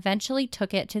do and eventually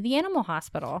took it to the animal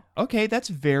hospital. Okay, that's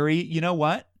very, you know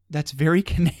what? That's very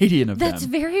Canadian of them. That's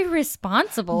very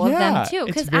responsible of them, too.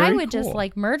 Because I would just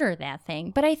like murder that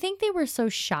thing. But I think they were so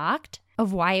shocked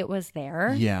of why it was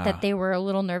there that they were a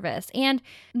little nervous. And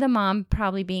the mom,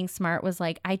 probably being smart, was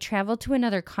like, I traveled to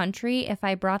another country. If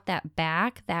I brought that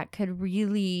back, that could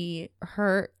really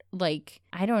hurt, like,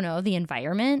 I don't know, the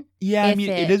environment. Yeah, I mean,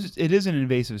 it is an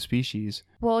invasive species.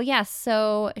 Well, yes.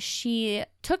 So she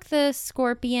took the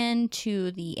scorpion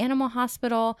to the animal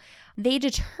hospital. They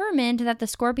determined that the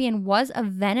scorpion was a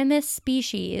venomous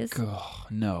species. Oh,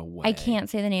 no way. I can't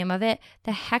say the name of it.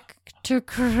 The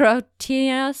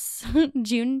Hectocrotius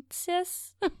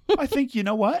juncis. I think, you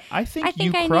know what? I think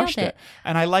you crushed it.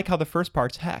 And I like how the first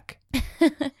part's heck.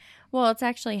 Well, it's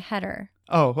actually header.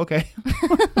 Oh, okay.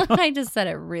 I just said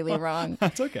it really wrong.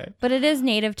 That's okay. But it is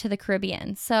native to the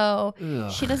Caribbean. So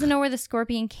she doesn't know where the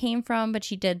scorpion came from, but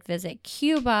she did visit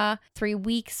Cuba 3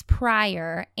 weeks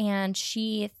prior. And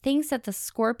she thinks that the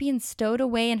scorpion stowed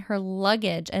away in her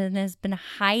luggage and has been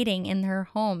hiding in her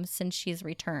home since she's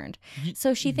returned.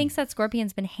 So she thinks that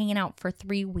scorpion's been hanging out for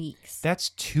 3 weeks. That's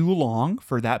too long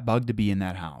for that bug to be in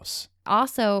that house.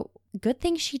 Also, good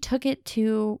thing she took it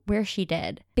to where she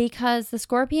did, because the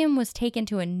scorpion was taken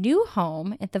to a new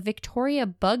home at the Victoria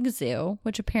Bug Zoo,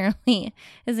 which apparently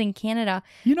is in Canada.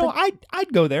 You know,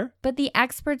 I'd go there. But the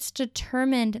experts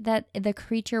determined that the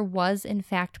creature was in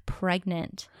fact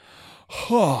pregnant.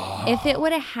 If it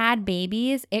would have had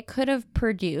babies, it could have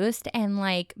produced and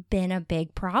like been a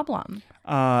big problem.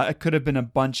 It could have been a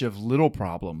bunch of little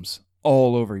problems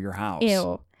all over your house.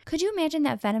 Ew. Could you imagine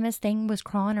that venomous thing was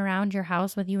crawling around your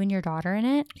house with you and your daughter in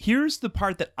it? Here's the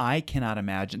part that I cannot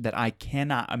imagine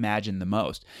the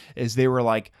most, is they were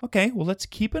like, okay, well, let's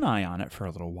keep an eye on it for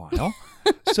a little while.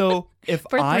 So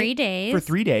For 3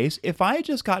 days, if I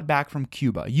just got back from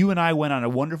Cuba, you and I went on a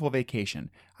wonderful vacation.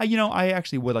 I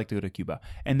actually would like to go to Cuba.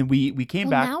 And then we came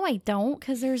back. Now I don't,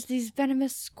 because there's these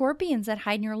venomous scorpions that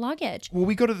hide in your luggage. Well,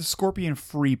 we go to the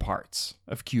scorpion-free parts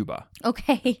of Cuba.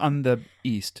 Okay. On the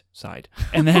east side.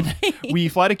 And then we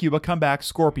fly to Cuba, come back,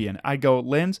 scorpion. I'd go,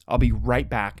 Linz, I'll be right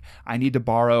back. I need to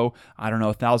borrow,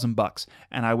 $1,000.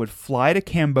 And I would fly to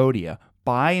Cambodia,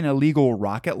 buy an illegal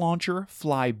rocket launcher,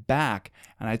 fly back,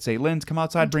 and I'd say, Linz, come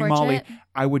outside, And bring torch Molly. it?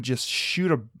 I would just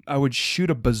shoot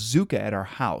a bazooka at our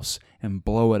house and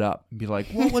blow it up and be like,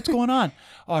 well, what's going on?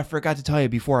 Oh, I forgot to tell you,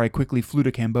 before I quickly flew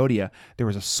to Cambodia, there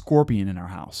was a scorpion in our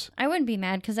house. I wouldn't be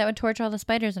mad because that would torch all the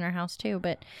spiders in our house too.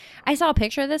 But I saw a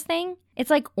picture of this thing. It's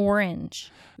like orange.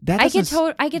 That I could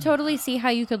doesn't I could totally see how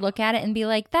you could look at it and be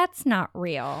like, that's not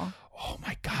real. Oh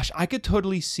my gosh, I could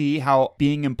totally see how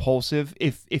being impulsive,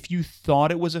 if you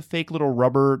thought it was a fake little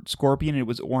rubber scorpion and it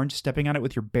was orange, stepping on it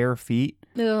with your bare feet.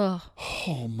 Ugh.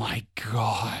 Oh my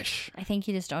gosh. I think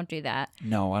you just don't do that.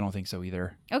 No, I don't think so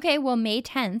either. Okay, well, May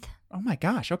 10th. Oh my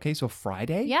gosh. Okay, so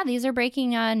Friday? Yeah, these are breaking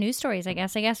news stories, I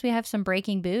guess. I guess we have some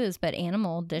breaking booze, but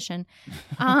animal edition.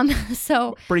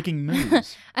 So Breaking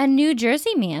news. a New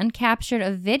Jersey man captured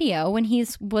a video when he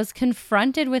was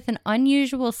confronted with an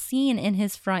unusual scene in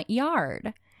his front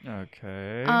yard.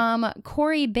 Okay.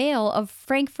 Corey Bale of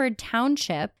Frankford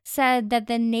Township said that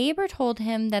the neighbor told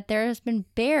him that there has been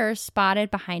bears spotted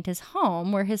behind his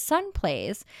home where his son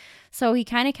plays. So he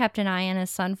kind of kept an eye on his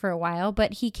son for a while,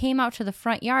 but he came out to the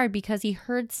front yard because he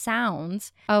heard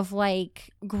sounds of like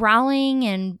growling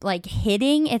and like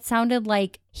hitting. It sounded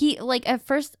like at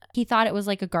first he thought it was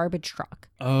like a garbage truck.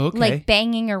 Oh, okay. Like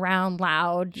banging around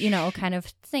loud, kind of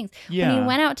things. Yeah. When he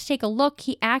went out to take a look,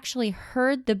 he actually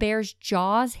heard the bear's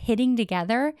jaws hitting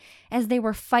together as they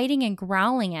were fighting and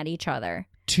growling at each other.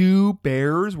 Two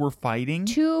bears were fighting?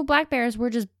 Two black bears were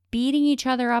just beating each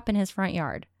other up in his front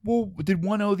yard. Well, did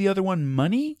one owe the other one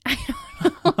money?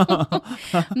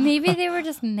 Maybe they were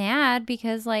just mad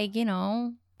because, they're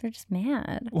just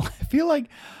mad. Well, I feel like,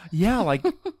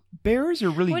 bears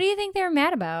are really... What do you think they were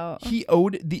mad about?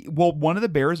 One of the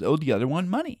bears owed the other one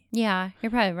money. Yeah, you're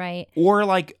probably right. Or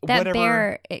like That whatever...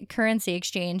 bear currency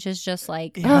exchange is just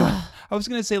like, Yeah. I was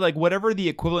going to say like whatever the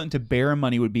equivalent to bear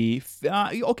money would be.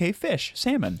 Fish,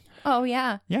 salmon. Oh,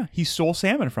 yeah. Yeah, he stole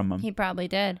salmon from him. He probably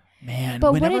did. Man,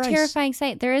 But what whenever a terrifying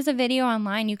sight. There is a video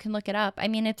online. You can look it up. I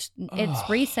mean, it's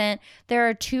recent. There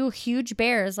are two huge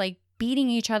bears like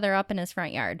beating each other up in his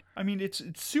front yard. I mean, it's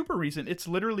super recent. It's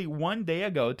literally 1 day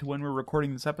ago to when we're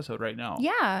recording this episode right now.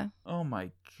 Yeah. Oh my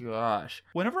gosh.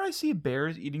 Whenever I see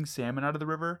bears eating salmon out of the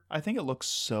river, I think it looks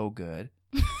so good.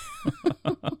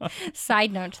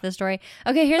 Side note to the story.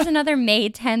 Okay, here's another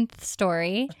May 10th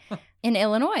story in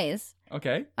Illinois.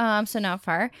 Okay. So not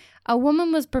far. A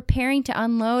woman was preparing to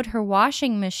unload her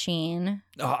washing machine.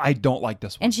 I don't like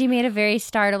this one. And she made a very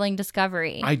startling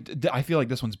discovery. I feel like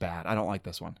this one's bad. I don't like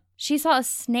this one. She saw a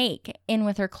snake in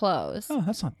with her clothes. Oh,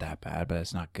 that's not that bad, but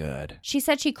it's not good. She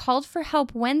said she called for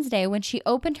help Wednesday when she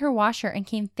opened her washer and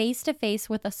came face to face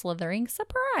with a slithering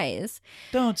surprise.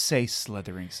 Don't say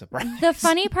slithering surprise. The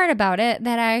funny part about it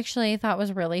that I actually thought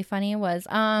was really funny was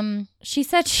she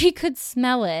said she could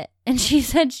smell it. And she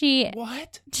said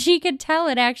What? She could tell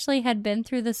it actually had been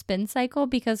through the spin cycle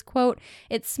because, quote,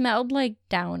 it smelled like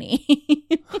Downy.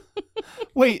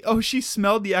 Wait, she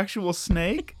smelled the actual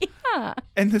snake? Yeah.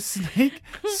 And the snake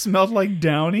smelled like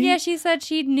Downy? Yeah, she said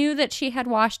she knew that she had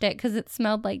washed it because it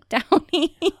smelled like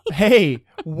Downy. Hey,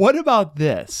 what about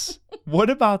this?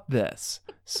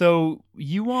 So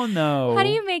you all know. How do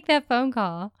you make that phone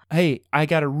call? Hey, I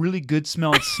got a really good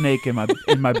smelling snake in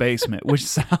my basement, which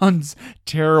sounds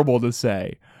terrible to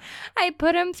say. I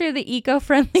put him through the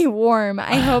eco-friendly worm.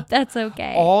 I hope that's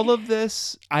okay. All of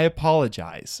this, I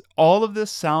apologize. All of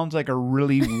this sounds like a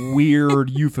really weird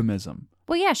euphemism.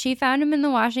 Well, yeah, she found him in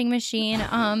the washing machine.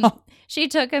 She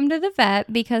took him to the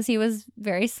vet because he was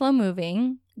very slow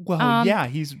moving. Well, yeah,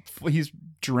 he's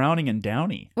drowning in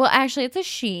Downy. Well, actually, it's a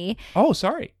she. Oh,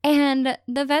 sorry. And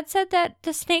the vet said that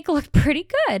the snake looked pretty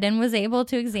good and was able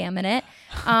to examine it.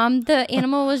 The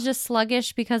animal was just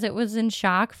sluggish because it was in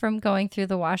shock from going through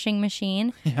the washing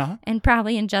machine. Yeah. And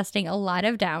probably ingesting a lot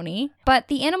of Downy. But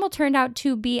the animal turned out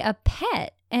to be a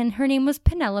pet. And her name was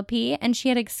Penelope, and she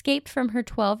had escaped from her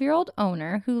 12-year-old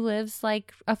owner who lives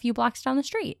like a few blocks down the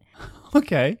street.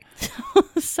 Okay.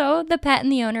 So the pet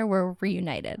and the owner were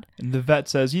reunited. And the vet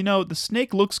says, the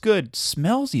snake looks good,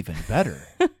 smells even better.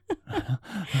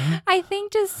 I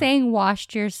think just saying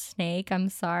washed your snake, I'm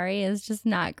sorry, is just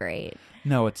not great.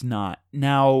 No, it's not.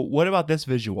 Now, what about this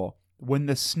visual? When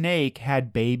the snake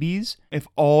had babies, if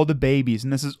all the babies,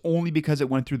 and this is only because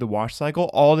it went through the wash cycle,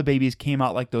 all the babies came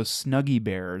out like those Snuggie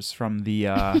bears from the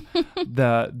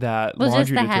that Was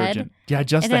laundry just the detergent. head? Yeah,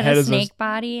 just And the then head a is snake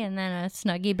body and then a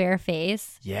Snuggie bear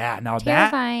face. Yeah, now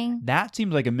Terrifying. that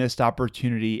seems like a missed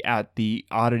opportunity at the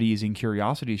Oddities and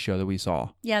Curiosities show that we saw.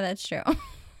 Yeah, that's true.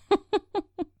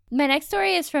 My next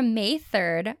story is from May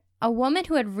 3rd. A woman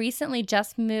who had recently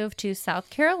just moved to South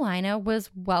Carolina was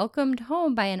welcomed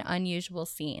home by an unusual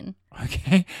scene.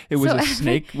 Okay. It was So a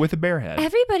snake with a bear head.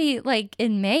 Everybody, like,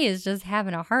 in May is just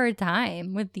having a hard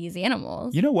time with these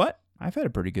animals. You know what? I've had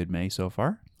a pretty good May so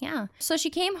far. Yeah. So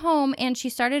she came home and she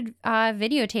started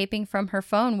videotaping from her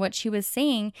phone what she was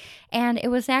seeing. And it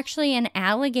was actually an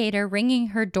alligator ringing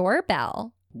her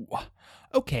doorbell.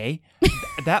 Okay.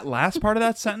 That last part of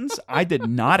that sentence, I did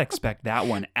not expect that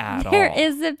one at all. There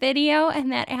is a video,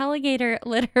 and that alligator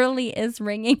literally is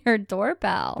ringing her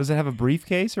doorbell. Does it have a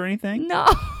briefcase or anything? No.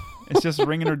 It's just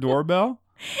ringing her doorbell?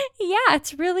 Yeah,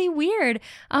 it's really weird.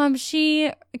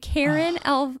 Karen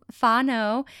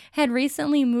Alfano had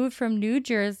recently moved from New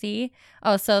Jersey.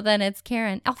 Oh, so then it's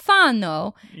Karen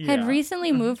Alfano had Yeah.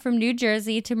 recently moved from New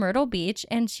Jersey to Myrtle Beach,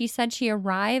 and she said she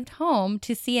arrived home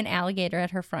to see an alligator at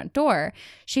her front door.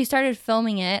 She started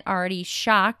filming it, already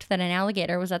shocked that an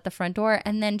alligator was at the front door,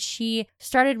 and then she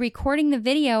started recording the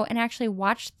video and actually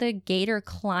watched the gator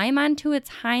climb onto its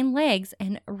hind legs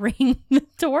and ring the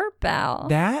doorbell.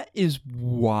 That is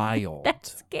wild.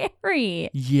 That's scary.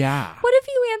 Yeah. What if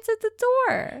you answered the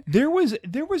door?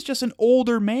 There was just an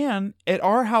older man at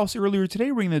our house earlier today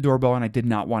ringing the doorbell, and I did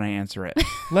not want to answer it.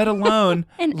 Let alone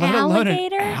An let alone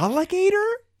alligator? An alligator?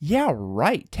 Yeah,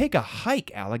 right. Take a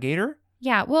hike, alligator.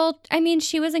 Yeah, well, I mean,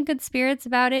 she was in good spirits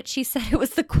about it. She said it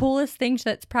was the coolest thing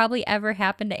that's probably ever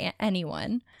happened to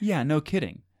anyone. Yeah, no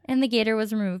kidding. And the gator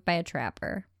was removed by a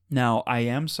trapper. Now, I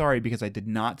am sorry because I did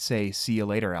not say "see you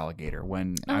later, alligator"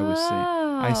 when I was saying.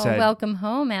 I Oh, said, welcome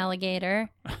home, alligator.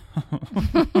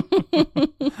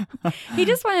 He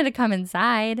just wanted to come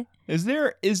inside. Is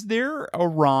there a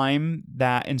rhyme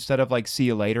that instead of like "see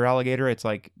you later, alligator," it's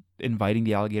like inviting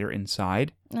the alligator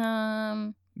inside?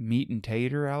 Meat and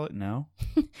tater, no.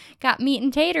 Got meat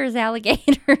and taters,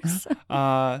 alligators.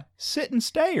 Sit and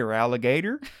stay, or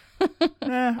alligator. You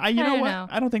know don't what? know.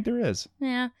 I don't think there is.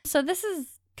 Yeah. So this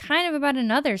is kind of about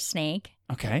another snake.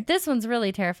 Okay. This one's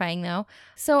really terrifying, though.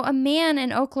 So a man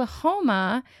in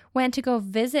Oklahoma went to go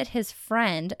visit his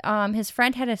friend. His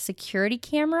friend had a security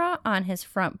camera on his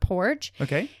front porch.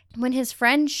 Okay. When his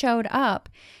friend showed up,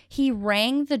 he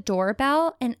rang the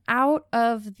doorbell, and out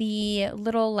of the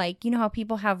little, like, you know how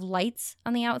people have lights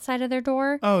on the outside of their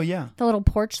door? Oh yeah. The little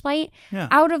porch light? Yeah.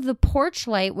 Out of the porch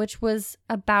light, which was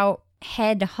about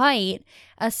head height,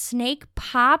 a snake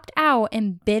popped out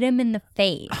and bit him in the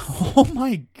face. Oh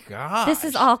my god. This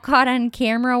is all caught on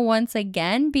camera once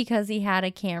again because he had a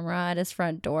camera at his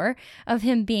front door of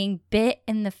him being bit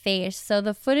in the face. So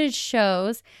the footage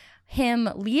shows him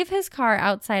leave his car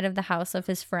outside of the house of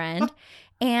his friend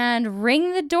and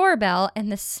ring the doorbell,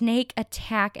 and the snake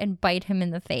attack and bite him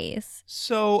in the face.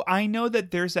 So I know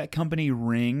that there's that company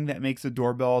Ring that makes the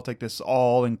doorbell. It's like this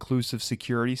all-inclusive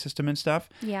security system and stuff.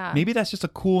 Yeah. Maybe that's just a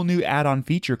cool new add-on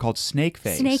feature called Snake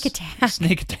Face. Snake attack.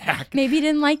 Snake attack. Maybe he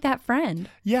didn't like that friend.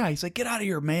 Yeah, he's like, get out of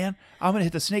here, man. I'm gonna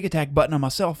hit the snake attack button on my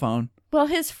cell phone. Well,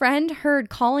 his friend heard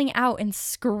calling out and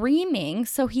screaming,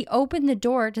 so he opened the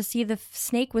door to see the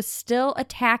snake was still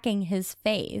attacking his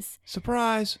face.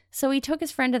 Surprise. So he took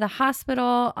his friend to the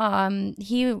hospital.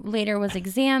 He later was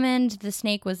examined. The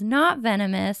snake was not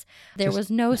venomous. There was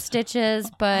no stitches,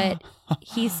 but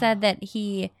he said that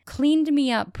he cleaned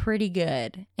me up pretty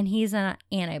good, and he's on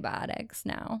antibiotics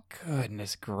now.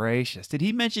 Goodness gracious. Did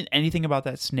he mention anything about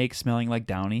that snake smelling like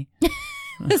Downy?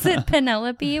 Was it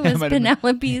Penelope? Was might have been.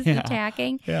 Penelope's Yeah.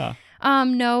 attacking? Yeah.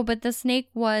 No, but the snake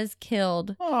was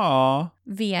killed Aw.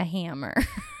 via hammer.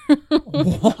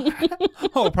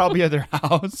 Oh, probably at their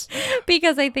house.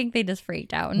 Because I think they just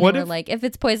freaked out and What they were if- like, if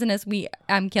it's poisonous,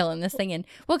 I'm killing this thing. And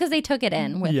well, because they took it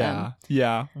in with them.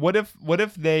 Yeah. What if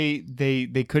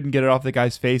they couldn't get it off the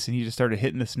guy's face and he just started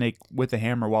hitting the snake with the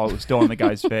hammer while it was still on the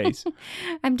guy's face?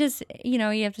 I'm just, you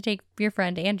have to take your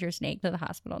friend and your snake to the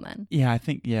hospital then. Yeah, I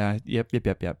think. Yeah. Yep.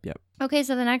 Okay,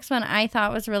 so the next one I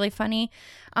thought was really funny.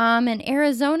 An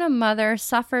Arizona mother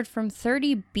suffered from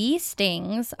 30 bee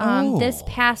stings this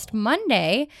past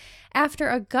Monday after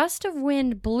a gust of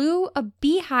wind blew a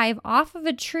beehive off of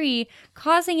a tree,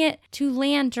 causing it to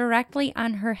land directly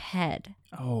on her head.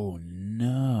 Oh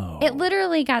no. It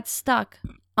literally got stuck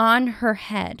on her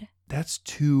head. That's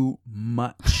too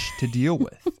much to deal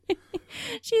with.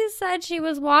 She said she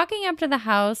was walking up to the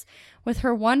house with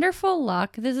her wonderful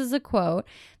luck. This is a quote.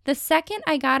 "The second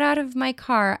I got out of my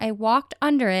car, I walked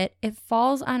under it. It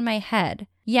falls on my head.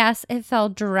 Yes, it fell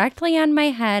directly on my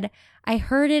head. I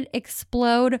heard it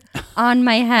explode on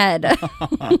my head.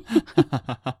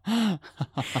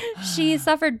 She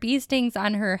suffered bee stings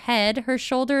on her head, her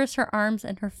shoulders, her arms,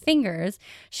 and her fingers.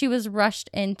 She was rushed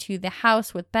into the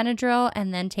house with Benadryl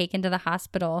and then taken to the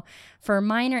hospital for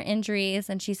minor injuries.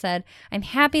 And she said, I'm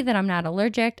happy that I'm not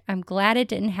allergic. I'm glad it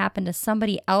didn't happen to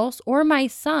somebody else or my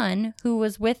son who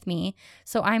was with me.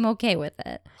 So I'm okay with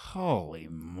it. Holy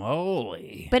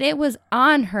moly. But it was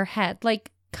on her head.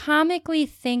 Like, comically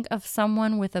think of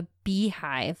someone with a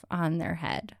beehive on their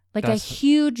head. Like a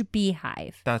huge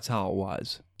beehive. That's how it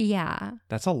was. Yeah.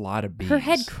 That's a lot of bees. Her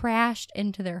head crashed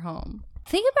into their home.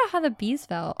 Think about how the bees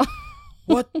felt.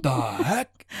 What the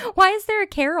heck? Why is there a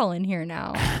Carol in here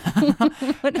now?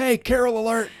 Hey, Carol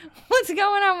alert. What's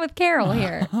going on with Carol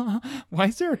here? Why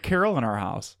is there a Carol in our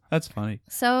house? That's funny.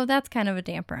 So that's kind of a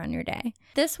damper on your day.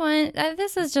 This one,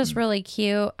 this is just really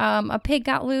cute. A pig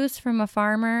got loose from a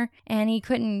farmer and he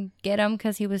couldn't get him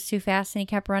because he was too fast and he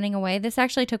kept running away. This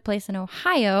actually took place in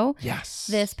Ohio. Yes.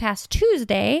 This past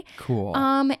Tuesday. Cool.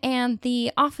 And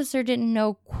the officer didn't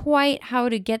know quite how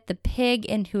to get the pig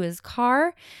into his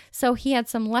car. So he had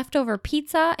some leftover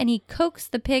pizza and he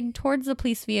coaxed the pig towards the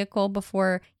police vehicle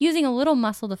before using a little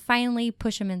muscle to finally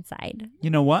push him inside. You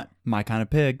know what? My kind of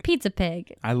pig. Pizza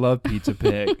pig. I love Pizza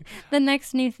Pig. The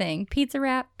next new thing. Pizza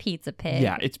wrap, Pizza Pig.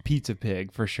 Yeah, it's Pizza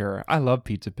Pig for sure. I love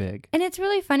Pizza Pig. And it's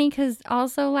really funny because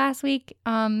also last week,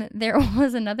 there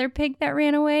was another pig that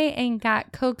ran away and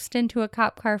got coaxed into a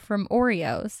cop car from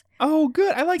Oreos. Oh,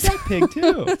 good. I like that pig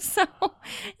too. So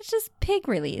it's just pig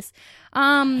release.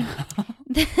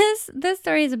 This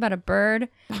story is about a bird.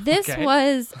 This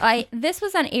was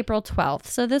on April 12th,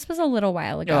 so this was a little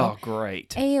while ago. Oh,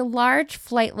 great. A large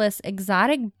flightless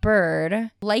exotic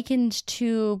bird, likened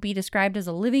to be described as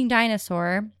a living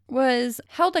dinosaur, was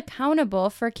held accountable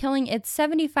for killing its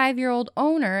 75-year-old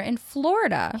owner in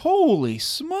Florida. Holy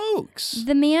smokes.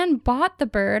 The man bought the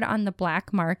bird on the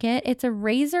black market. It's a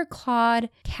razor-clawed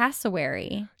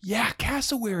cassowary. Yeah,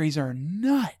 cassowaries are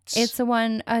nuts. It's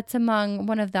among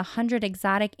one of the 100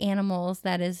 exotic animals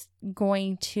that is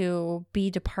going to be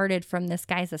departed from this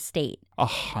guy's estate.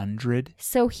 100?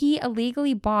 So he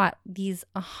illegally bought these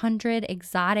 100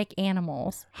 exotic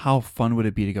animals. How fun would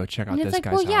it be to go check out And this it's like,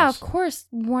 guy's well, yeah, house? of course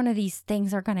one of these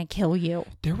things are going to kill you.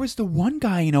 There was the one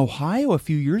guy in Ohio a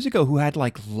few years ago who had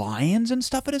like lions and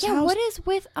stuff at his Yeah, house. what is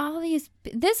with all these?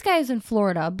 This guy's in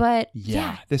Florida, but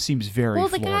Yeah, this seems very Well,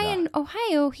 the Florida. guy in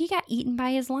Ohio, he got eaten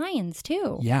by his lions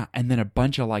too. Yeah, and then a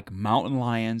bunch of like mountain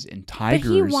lions and tigers.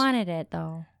 But he wanted it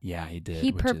though. Yeah, he did.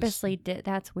 He which purposely did.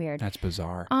 That's weird. That's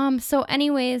bizarre. So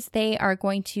anyways, they are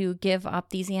going to give up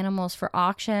these animals for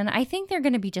auction. I think they're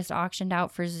going to be just auctioned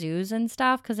out for zoos and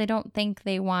stuff because I don't think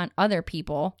they want other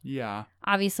people Yeah.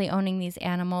 obviously owning these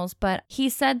animals. But he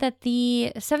said that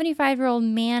the 75-year-old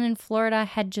man in Florida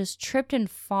had just tripped and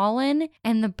fallen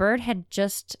and the bird had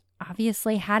just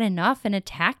obviously had enough and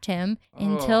attacked him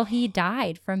until he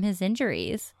died from his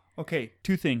injuries. Okay,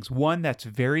 two things. One, that's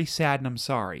very sad and I'm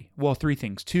sorry. Well, three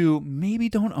things. Two, maybe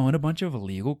don't own a bunch of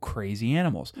illegal, crazy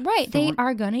animals. Right. They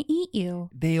are going to eat you.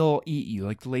 They'll eat you,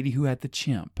 like the lady who had the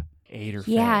chimp. Ate her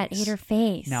face. Yeah, it ate her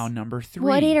face. Now, number three.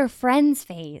 What ate her friend's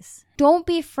face? Don't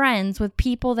be friends with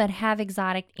people that have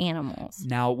exotic animals.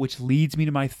 Now, which leads me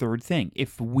to my third thing.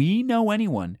 If we know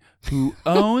anyone who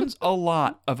owns a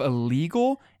lot of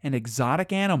illegal and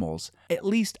exotic animals, at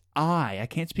least I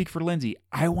can't speak for Lindsay,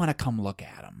 I want to come look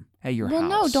at them at your house. Well,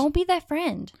 no, don't be that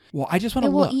friend. Well, I just want It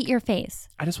to will look. eat your face.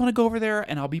 I just want to go over there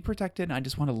and I'll be protected and I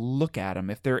just want to look at them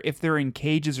if they're in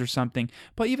cages or something.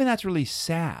 But even that's really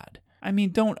sad. I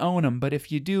mean, don't own them, but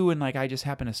if you do and like I just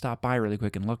happen to stop by really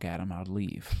quick and look at them, I'll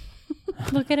leave.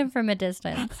 Look at him from a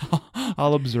distance.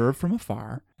 I'll observe from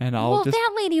afar and I'll just...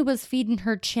 that lady was feeding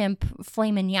her chimp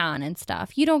filet mignon and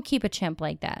stuff. You don't keep a chimp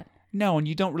like that. No, and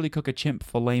you don't really cook a chimp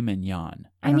filet mignon.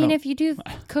 I don't mean, know. if you do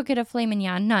cook it a filet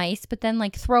mignon, nice, but then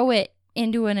like throw it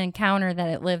into an encounter that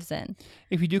it lives in.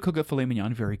 If you do cook a filet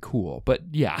mignon, very cool. But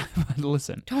yeah,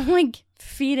 listen. Don't like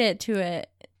feed it to it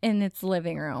in its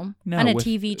living room on a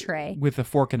TV tray. With a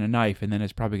fork and a knife, and then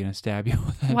it's probably going to stab you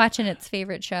with it. Watching its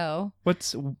favorite show.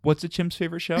 What's a chimp's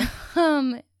favorite show?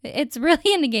 It's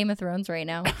really into Game of Thrones right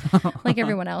now, like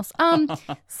everyone else.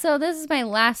 So this is my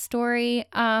last story.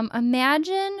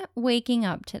 Imagine waking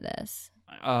up to this.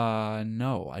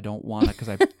 No, I don't want to because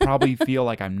I probably feel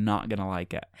like I'm not going to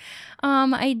like it.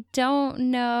 I don't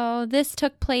know. This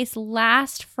took place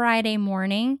last Friday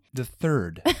morning. The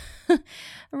third.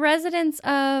 Residents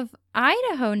of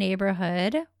Idaho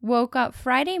neighborhood woke up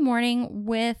Friday morning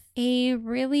with a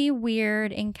really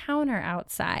weird encounter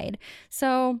outside.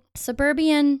 So,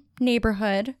 suburban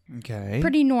neighborhood, Okay.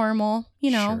 pretty normal,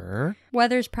 Sure.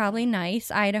 Weather's probably nice.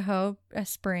 Idaho,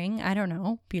 spring, I don't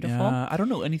know, beautiful. I don't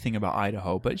know anything about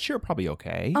Idaho, but sure, probably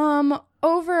okay.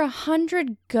 Over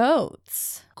 100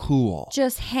 goats Cool.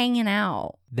 just hanging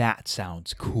out. That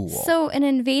sounds cool. So, an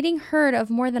invading herd of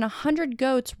more than 100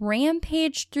 goats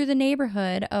rampaged through the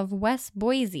neighborhood of West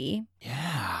Boise,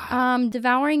 yeah.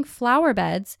 devouring flower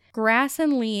beds, grass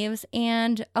and leaves,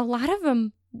 and a lot of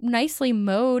them nicely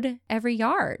mowed every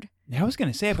yard. I was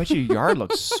gonna say, I bet your yard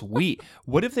looks sweet.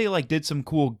 What if they like did some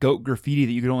cool goat graffiti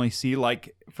that you could only see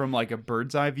like from like a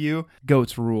bird's eye view?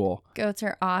 Goats rule. Goats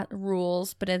are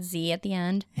rules, but a Z at the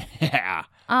end. Yeah.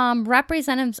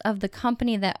 Representatives of the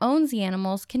company that owns the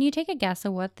animals. Can you take a guess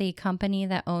of what the company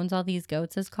that owns all these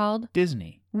goats is called?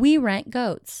 Disney. We Rent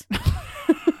Goats.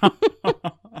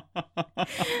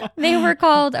 They were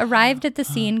called, arrived at the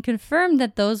scene, confirmed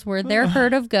that those were their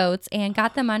herd of goats, and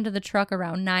got them onto the truck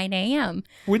around 9 a.m.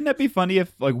 Wouldn't that be funny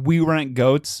if like we rent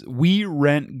goats,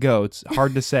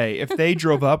 hard to say, if they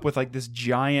drove up with like this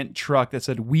giant truck that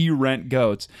said we rent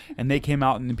goats, and they came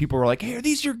out and the people were like, hey, are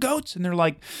these your goats? And they're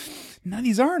like, no,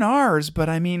 these aren't ours, but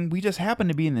I mean, we just happen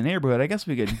to be in the neighborhood. I guess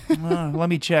we could, let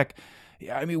me check.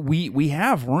 Yeah, I mean, we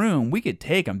have room. We could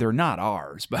take them. They're not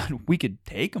ours, but we could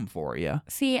take them for you.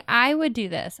 See, I would do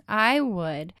this. I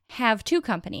would have two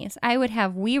companies. I would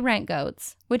have We Rent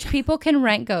Goats, which people can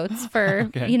rent goats for,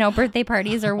 Okay. birthday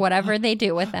parties or whatever they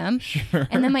do with them. Sure.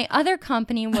 And then my other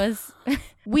company was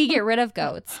We Get Rid of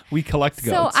Goats. We collect goats.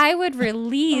 So I would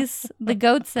release the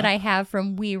goats that I have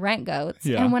from We Rent Goats.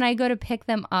 Yeah. And when I go to pick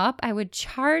them up, I would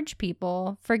charge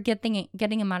people for getting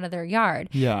them out of their yard.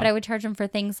 Yeah. But I would charge them for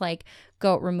things like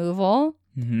goat removal,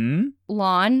 Mm-hmm.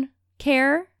 lawn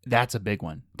care, That's a big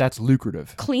one. That's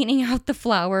lucrative. cleaning out the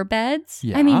flower beds.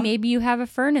 Yeah. I mean, maybe you have a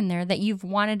fern in there that you've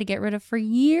wanted to get rid of for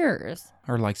years.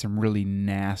 Or like some really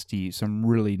nasty,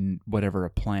 whatever a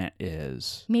plant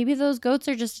is. Maybe those goats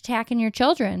are just attacking your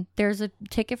children. There's a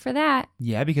ticket for that.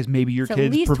 Yeah, because maybe your It's kids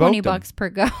at least provoked them. $20 per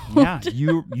goat. Yeah,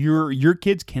 your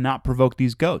kids cannot provoke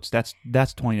these goats. That's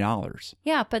 $20.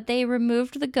 Yeah, but they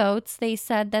removed the goats. They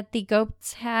said that the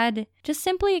goats had just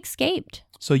simply escaped.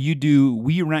 So you do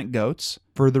we rent goats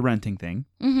for the renting thing,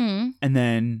 Mm-hmm. and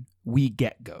then we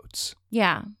get goats.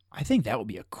 Yeah. I think that would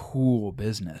be a cool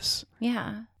business.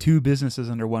 Yeah. 2 businesses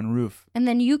under one roof. And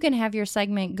then you can have your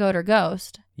segment Goat or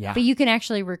Ghost. Yeah. But you can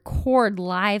actually record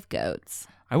live goats.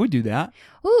 I would do that.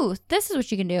 Ooh, this is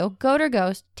what you can do. Goat or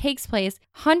Ghost takes place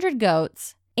 100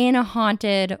 goats in a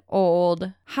haunted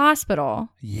old hospital.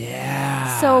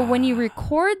 Yeah. So when you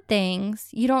record things,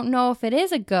 you don't know if it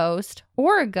is a ghost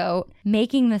or a goat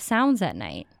making the sounds at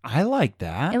night. I like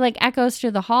that. It like echoes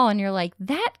through the hall and you're like,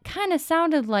 that kind of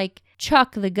sounded like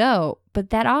Chuck the goat, but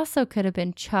that also could have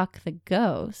been Chuck the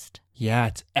ghost. Yeah,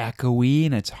 it's echoey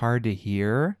and it's hard to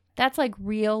hear. That's like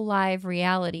real live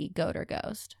reality Goat or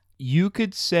Ghost. You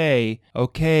could say,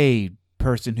 okay,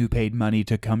 person who paid money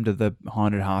to come to the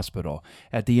haunted hospital.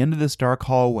 At the end of this dark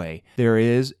hallway, there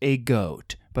is a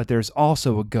goat, but there's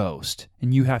also a ghost.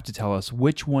 And you have to tell us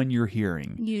which one you're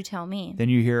hearing. You tell me. Then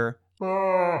you hear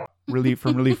really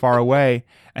far away,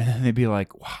 and then they'd be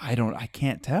like, wow, I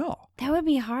can't tell. That would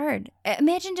be hard.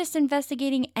 Imagine just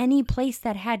investigating any place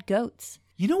that had goats.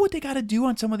 You know what they got to do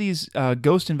on some of these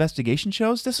ghost investigation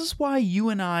shows? This is why you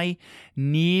and I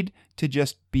need to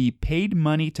just be paid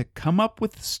money to come up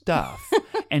with stuff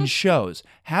and shows.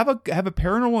 Have a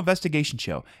paranormal investigation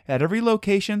show. At every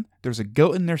location, there's a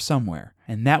goat in there somewhere,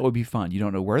 and that would be fun. You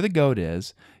don't know where the goat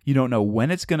is. You don't know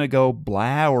when it's going to go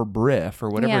blah or briff or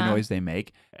whatever Yeah. noise they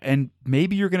make. And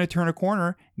maybe you're going to turn a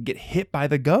corner and get hit by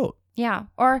the goat. Yeah.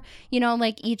 Or,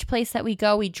 like each place that we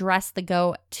go, we dress the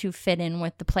goat to fit in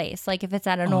with the place. Like if it's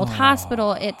at an old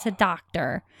hospital, it's a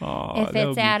doctor. Oh, If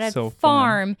it's at a so fun.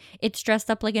 farm, it's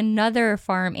dressed up like another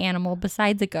farm animal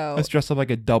besides a goat. Let's dress up like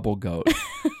a double goat.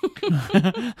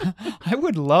 I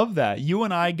would love that. You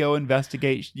and I go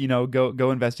investigate,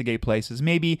 go investigate places.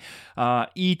 Maybe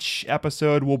each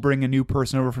episode we'll bring a new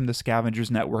person over from the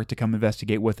Scavengers Network to come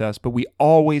investigate with us, but we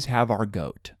always have our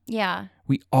goat. Yeah.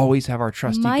 We always have our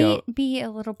trusty Might goat. be a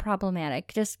little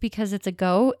problematic just because it's a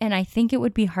goat, and I think it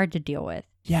would be hard to deal with.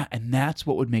 Yeah, and that's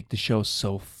what would make the show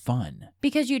so fun.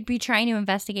 Because you'd be trying to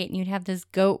investigate and you'd have this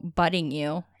goat butting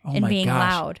you Oh and my being gosh.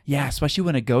 loud. Yeah, especially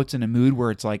when a goat's in a mood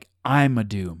where it's like, I'm going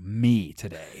to do me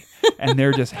today. and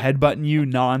they're just headbutting you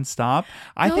nonstop.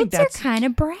 I think Goats that's are kind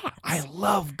of brats. I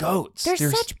love goats. They're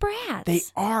such brats. They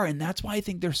are, and that's why I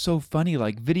think they're so funny.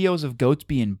 Like videos of goats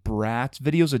being brats,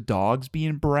 videos of dogs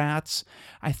being brats,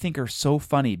 I think are so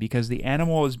funny because the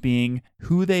animal is being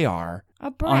who they are. A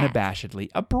brat. Unabashedly.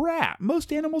 A brat.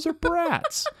 Most animals are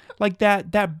brats. Like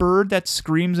that bird that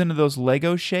screams into those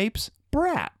Lego shapes.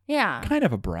 Brat. Yeah. Kind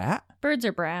of a brat. Birds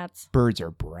are brats. Birds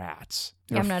are brats.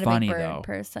 They're I'm not funny, a big bird though.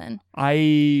 person.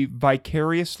 I like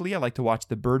to watch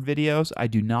the bird videos. I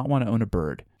do not want to own a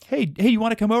bird. Hey, you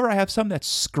want to come over? I have some that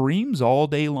screams all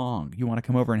day long. You want to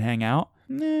come over and hang out?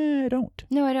 Nah, I don't.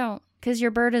 No, I don't. Because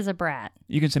your bird is a brat.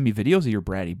 You can send me videos of your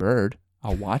bratty bird.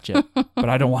 I'll watch it, but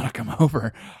I don't want to come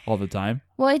over all the time.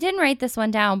 Well, I didn't write this one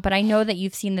down, but I know that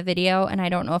you've seen the video, and I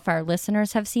don't know if our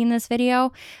listeners have seen this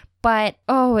video. But,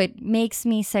 it makes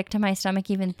me sick to my stomach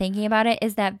even thinking about it,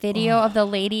 is that video of the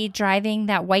lady driving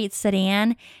that white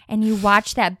sedan, and you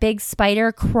watch that big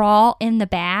spider crawl in the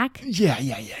back. Yeah.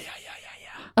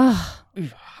 Ugh,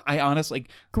 I honestly,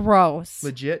 gross.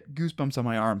 legit goosebumps on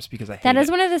my arms because I hate That is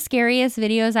it. one of the scariest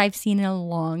videos I've seen in a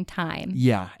long time.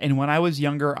 Yeah, and when I was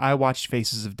younger, I watched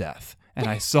Faces of Death, and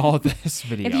I saw this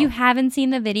video. If you haven't seen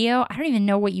the video, I don't even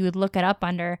know what you would look it up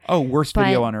under. worst but-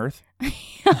 video on earth.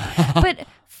 But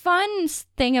fun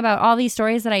thing about all these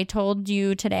stories that I told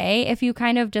you today, if you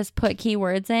kind of just put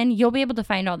keywords in, you'll be able to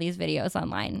find all these videos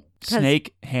online. 'Cause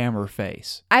Snake, hammer,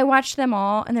 face. I watched them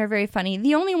all and they're very funny.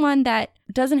 The only one that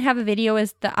doesn't have a video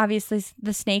is obviously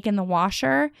the snake in the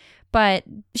washer, but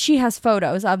she has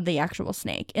photos of the actual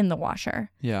snake in the washer.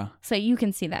 Yeah, So you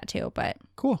can see that too, but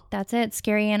cool. that's it.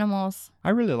 Scary animals,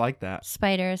 I really like that.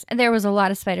 spiders. And there was a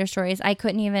lot of spider stories. I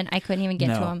couldn't even get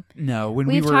to them. No, when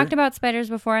We've we were talked about spiders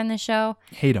before on the show.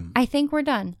 hate them. I think we're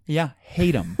done. Yeah,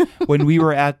 hate them. When we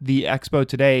were at the expo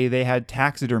today, they had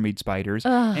taxidermied spiders,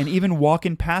 and even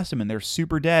walking past them, and they're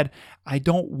super dead. I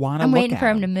don't want to. I'm look waiting at for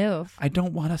him to them. move. I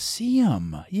don't want to see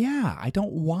them. Yeah, I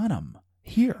don't want them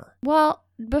here. Well,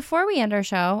 before we end our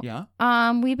show,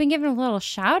 Yeah. we've been giving a little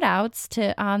shout outs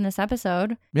on this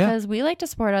episode Yeah. because we like to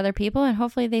support other people and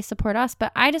hopefully they support us.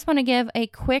 But I just want to give a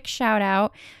quick shout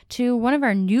out to one of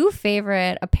our new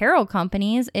favorite apparel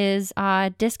companies is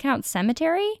Discount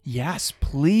Cemetery. Yes,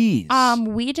 please.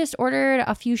 We just ordered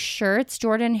a few shirts.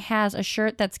 Jordan has a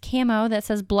shirt that's camo that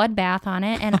says Bloodbath on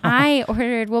it. And I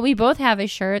ordered, we both have a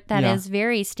shirt that is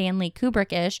very Stanley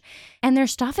Kubrick-ish. And their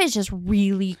stuff is just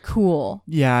really cool.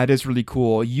 Yeah, it is really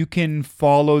cool. You can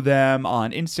follow them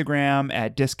on Instagram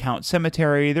at Discount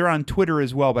Cemetery. They're on Twitter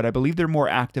as well, but I believe they're more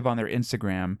active on their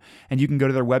Instagram. And you can go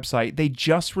to their website. They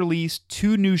just released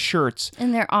 2 new shirts.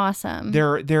 And they're awesome.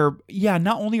 They're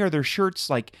not only are their shirts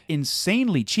like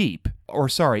insanely cheap,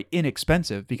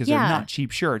 inexpensive because they're not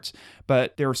cheap shirts,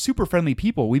 but they're super friendly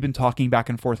people. We've been talking back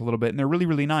and forth a little bit and they're really,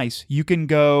 really nice. You can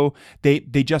go, they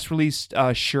just released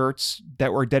shirts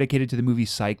that were dedicated to the movie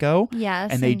Psycho.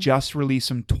 Yes. And they just released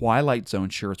some Twilight Zone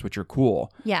shirts, which are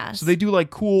cool. Yes. So they do like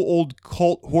cool old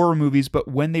cult horror movies, but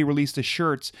when they release the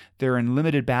shirts, they're in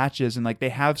limited batches and like they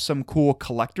have some cool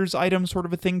collector's item sort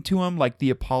of a thing to them, like the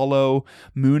Apollo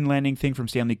moon landing thing from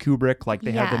Stanley Kubrick. Like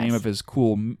they have the name of his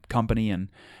cool company and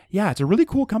yeah, it's a really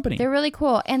cool company. They're really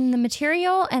cool. And the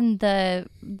material and the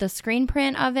screen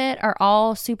print of it are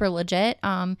all super legit.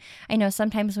 I know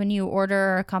sometimes when you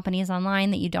order companies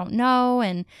online that you don't know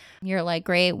and you're like,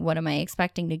 great, what am I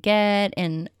expecting to get?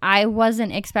 And I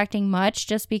wasn't expecting much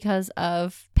just because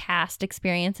of past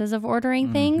experiences of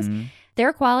ordering things.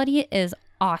 Their quality is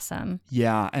awesome.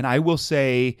 Yeah, and I will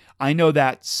say, I know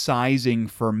that sizing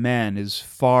for men is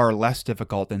far less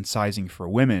difficult than sizing for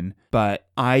women, but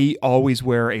I always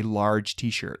wear a large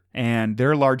t-shirt, and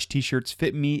their large t-shirts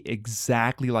fit me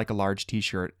exactly like a large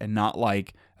t-shirt and not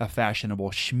like a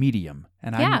fashionable schmedium.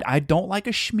 And I don't like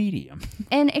a schmedium.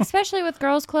 And especially with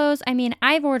girls' clothes, I mean,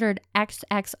 I've ordered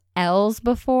XXLs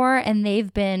before and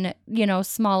they've been,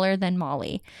 smaller than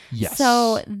Molly. Yes.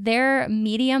 So their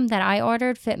medium that I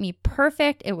ordered fit me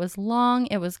perfect. It was long,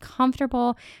 it was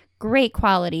comfortable, great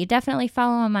quality. Definitely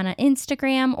follow them on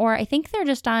Instagram, or I think they're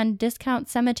just on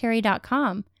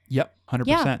discountcemetery.com. Yep, 100%.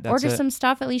 Yeah, That's order it. some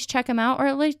stuff, at least check them out, or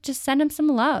at least just send them some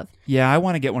love. Yeah, I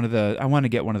want to get one of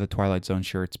the Twilight Zone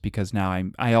shirts because now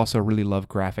I also really love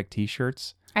graphic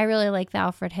t-shirts. I really like the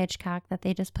Alfred Hitchcock that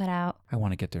they just put out. I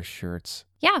want to get their shirts.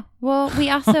 Yeah. Well, we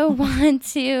also want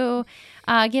to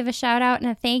give a shout out and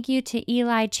a thank you to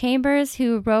Eli Chambers,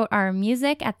 who wrote our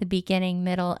music at the beginning,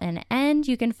 middle, and end.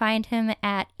 You can find him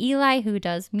at Eli Who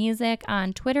Does Music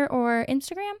on Twitter or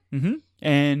Instagram. Mm-hmm.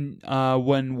 And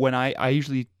when I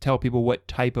usually tell people what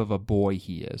type of a boy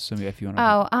he is. So maybe if you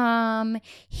want to.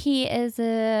 He is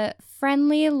a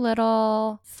friendly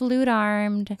little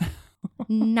flute-armed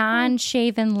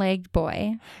non-shaven legged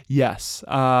boy. Yes.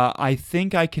 I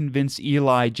think I convinced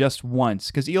Eli just once,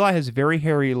 because Eli has very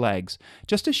hairy legs,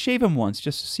 just to shave him once,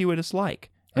 just to see what it's like.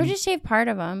 Or just shave part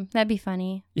of him. That'd be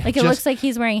funny. Yeah, like it looks like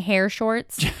he's wearing hair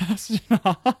shorts.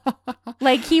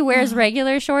 Like he wears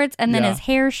regular shorts and then Yeah. his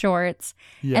hair shorts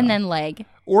and then leg.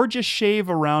 Or just shave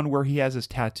around where he has his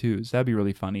tattoos. That'd be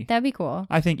really funny. That'd be cool.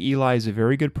 I think Eli is a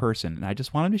very good person, and I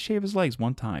just want him to shave his legs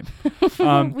one time.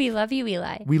 We love you,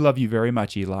 Eli. We love you very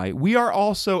much, Eli. We are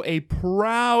also a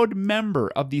proud member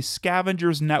of the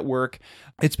Scavengers Network.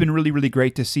 It's been really, really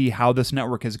great to see how this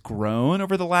network has grown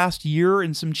over the last year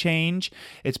and some change.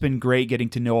 It's been great getting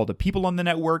to know all the people on the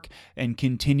network and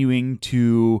continuing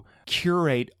to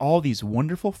curate all these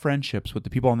wonderful friendships with the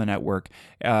people on the network.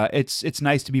 It's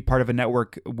nice to be part of a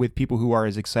network with people who are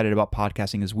as excited about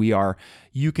podcasting as we are.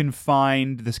 You can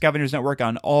find the Scavengers Network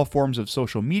on all forms of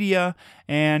social media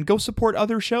and go support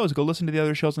other shows. Go listen to the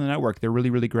other shows on the network. They're really,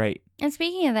 really great. And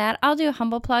speaking of that, I'll do a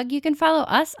humble plug. You can follow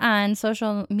us on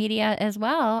social media as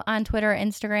well, on Twitter,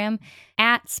 Instagram,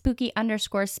 at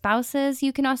spooky_spouses.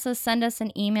 You can also send us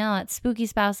an email at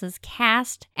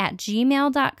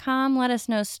spookyspousescast@gmail.com. Let us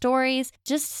know stories.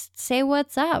 Just say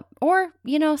what's up. Or,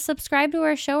 subscribe to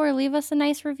our show or leave us a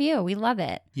nice review. We love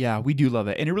it. Yeah, we do love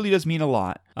it. And it really does mean a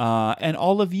lot. And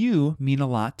all of you mean a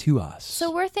lot to us.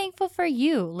 So we're thankful for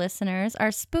you, listeners,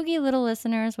 our spooky little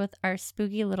listeners with our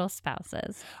spooky little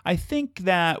spouses. I think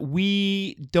that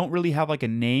we don't really have like a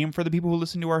name for the people who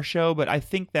listen to our show, but I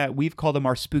think that we've called them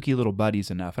our spooky little buddies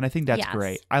enough. And I think that's Yes.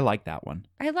 great. I like that one.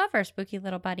 I love our spooky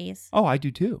little buddies. Oh, I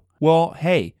do too. Well,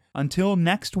 hey, until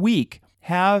next week,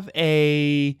 have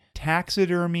a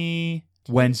taxidermy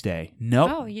Wednesday.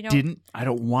 Nope. Oh, you don't- I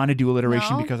don't want to do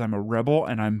alliteration No? because I'm a rebel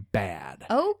and I'm bad.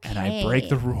 Okay. And I break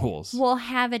the rules. We'll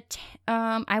have it.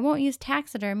 I won't use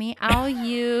taxidermy. I'll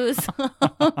use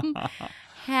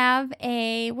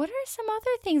what are some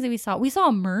other things that we saw? We saw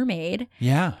a mermaid.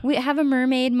 Yeah. We have a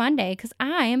Mermaid Monday because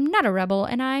I am not a rebel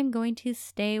and I'm going to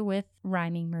stay with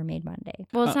rhyming Mermaid Monday.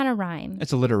 Well, it's not a rhyme.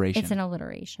 It's alliteration. It's an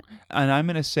alliteration. And I'm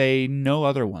going to say no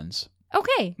other ones.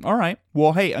 Okay. All right.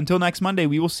 Well, hey, until next Monday,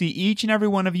 we will see each and every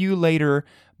one of you later.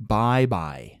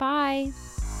 Bye-bye. Bye.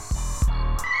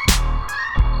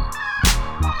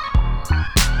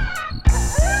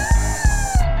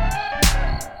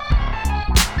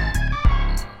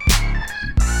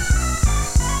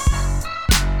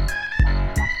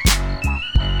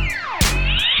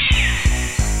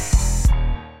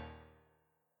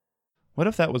 What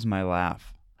if that was my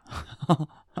laugh?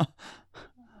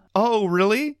 Oh,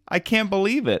 really? I can't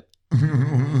believe it. Do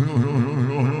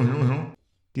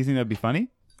you think that'd be funny?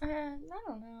 I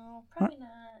don't know. Probably not.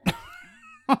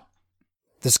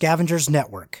 The Scavengers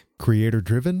Network. Creator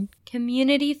driven.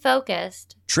 Community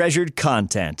focused. Treasured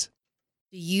content.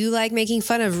 Do you like making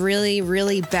fun of really,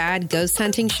 really bad ghost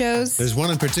hunting shows? There's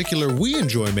one in particular we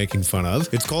enjoy making fun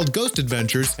of. It's called Ghost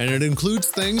Adventures, and it includes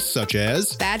things such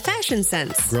as Bad fashion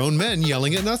sense, grown men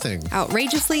yelling at nothing,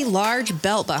 outrageously large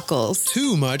belt buckles,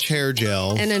 too much hair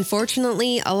gel, and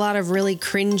unfortunately, a lot of really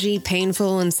cringy,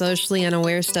 painful, and socially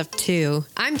unaware stuff too.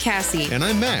 I'm Cassie. And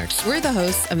I'm Max. We're the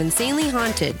hosts of Insanely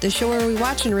Haunted, the show where we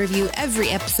watch and review every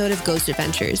episode of Ghost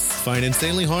Adventures. Find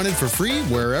Insanely Haunted for free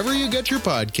wherever you get your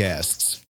podcasts.